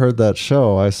 After I heard that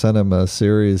show, I sent him a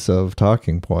series of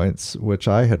talking points, which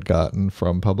I had gotten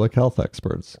from public health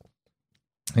experts,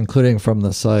 including from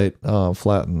the site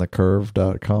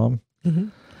flattenthecurve.com. Mm-hmm.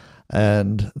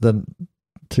 And then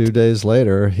 2 days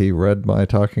later, he read my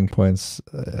talking points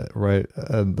right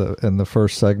in the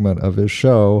first segment of his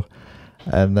show,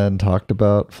 and then talked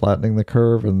about flattening the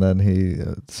curve. And then he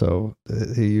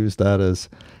used that as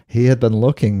he had been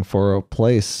looking for a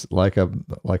place like a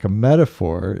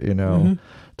metaphor, Mm-hmm.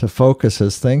 to focus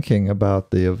his thinking about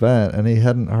the event. And he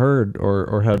hadn't heard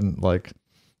or hadn't like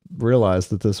realized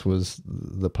that this was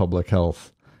the public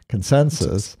health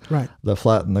consensus, right? The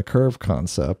flatten the curve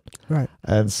concept, right?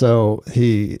 And so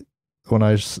when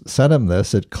I sent him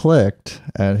this, it clicked,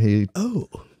 and he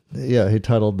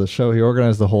titled the show. He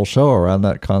organized the whole show around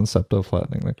that concept of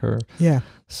flattening the curve. Yeah.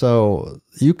 So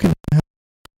you can have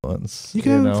influence. You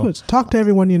can have influence. Talk to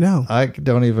everyone you know. I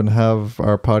don't even have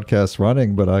our podcast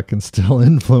running, but I can still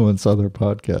influence other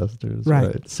podcasters.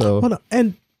 Right. So,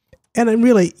 and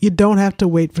really, you don't have to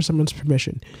wait for someone's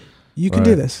permission. You can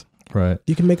do this. Right.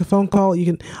 You can make a phone call. You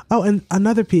can. Oh, and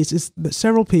another piece is that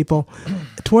several people,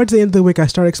 towards the end of the week, I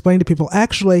started explaining to people,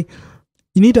 actually,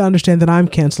 you need to understand that I'm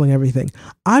canceling everything.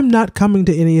 I'm not coming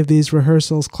to any of these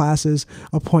rehearsals, classes,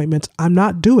 appointments. I'm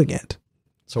not doing it.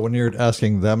 So when you're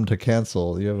asking them to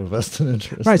cancel, you have a vested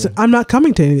interest. Right. So I'm not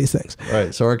coming to any of these things.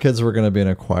 Right. So our kids were going to be in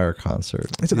a choir concert.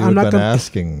 I said, I'm not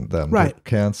asking them to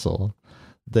cancel.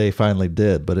 They finally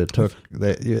did, but it took,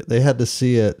 they had to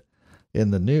see it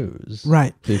in the news.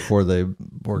 Right. Before they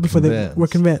were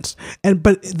convinced.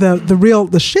 But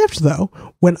the shift though,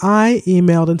 when I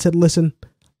emailed and said, listen,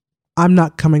 I'm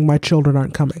not coming, my children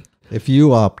aren't coming. If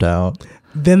you opt out,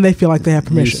 then they feel like they have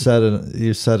permission.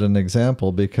 You set an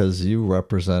example because you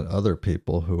represent other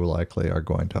people who likely are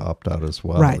going to opt out as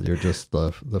well. Right. You're just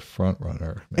the front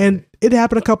runner. Maybe. And it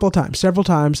happened a couple of times, several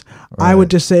times. Right. I would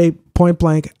just say point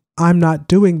blank, I'm not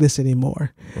doing this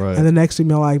anymore. Right. And the next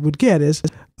email I would get is,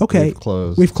 okay,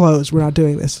 we've closed. We're not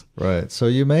doing this. Right. So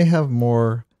you may have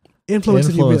more influence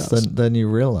than you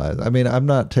realize. I mean, I'm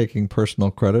not taking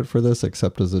personal credit for this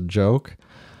except as a joke,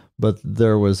 but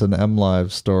there was an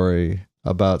MLive story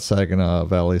about Saginaw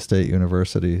Valley State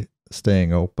University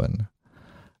staying open.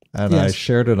 And I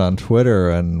shared it on Twitter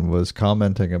and was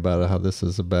commenting about how this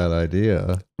is a bad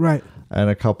idea. Right. And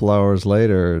a couple hours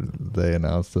later, they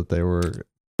announced that they were...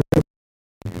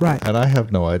 Right. And I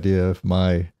have no idea if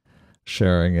my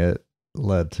sharing it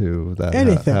led to that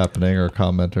happening or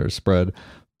comment or spread.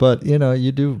 But, you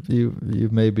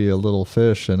may be a little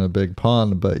fish in a big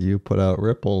pond, but you put out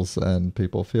ripples and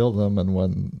people feel them. And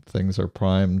when things are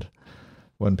primed,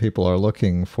 when people are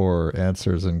looking for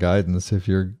answers and guidance, if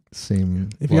you're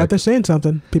out there saying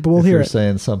something, people will hear it. If you're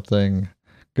saying something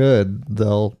good,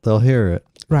 they'll hear it.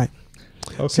 Right.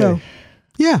 Okay. So,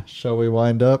 yeah. Shall we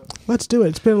wind up? Let's do it.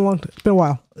 It's been a while.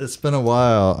 It's been a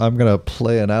while. I'm going to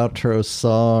play an outro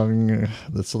song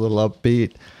that's a little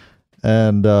upbeat,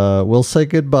 and we'll say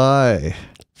goodbye.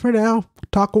 For now,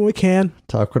 talk when we can.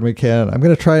 I'm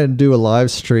going to try and do a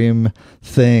live stream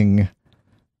thing,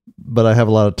 but I have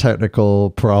a lot of technical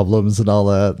problems and all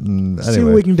that. And anyway, see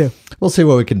what we can do. We'll see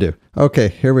what we can do. Okay,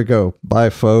 here we go.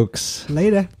 Bye, folks.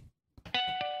 Later.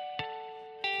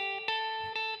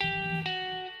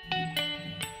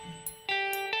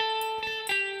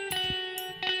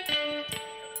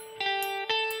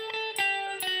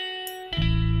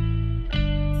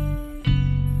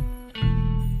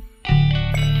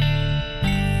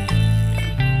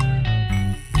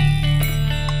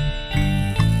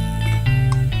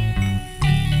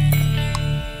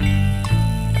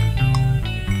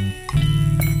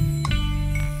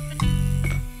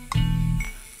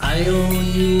 I owe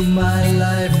you my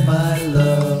life, my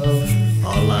love.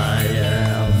 All I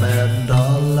am and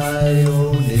all I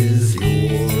own is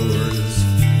yours.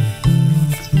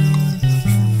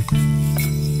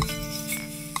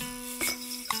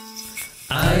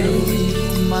 I owe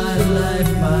you my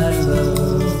life, my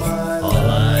love. All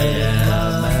I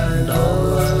am and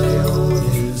all I own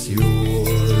is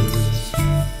yours.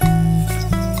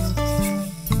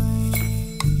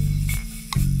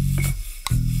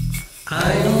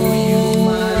 I owe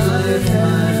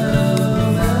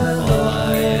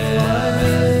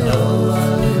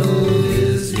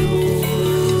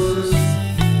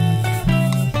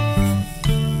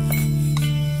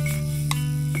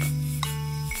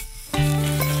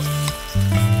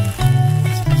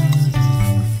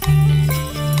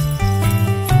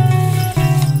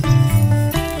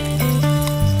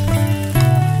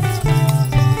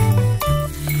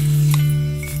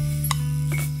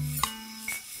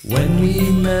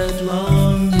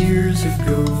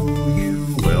ago,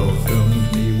 you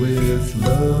welcomed me with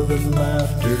love and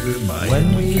laughter.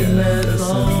 When we met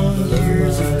long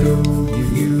years ago,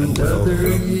 you and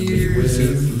other years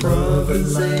of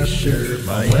improvisation.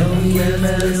 When we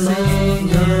met long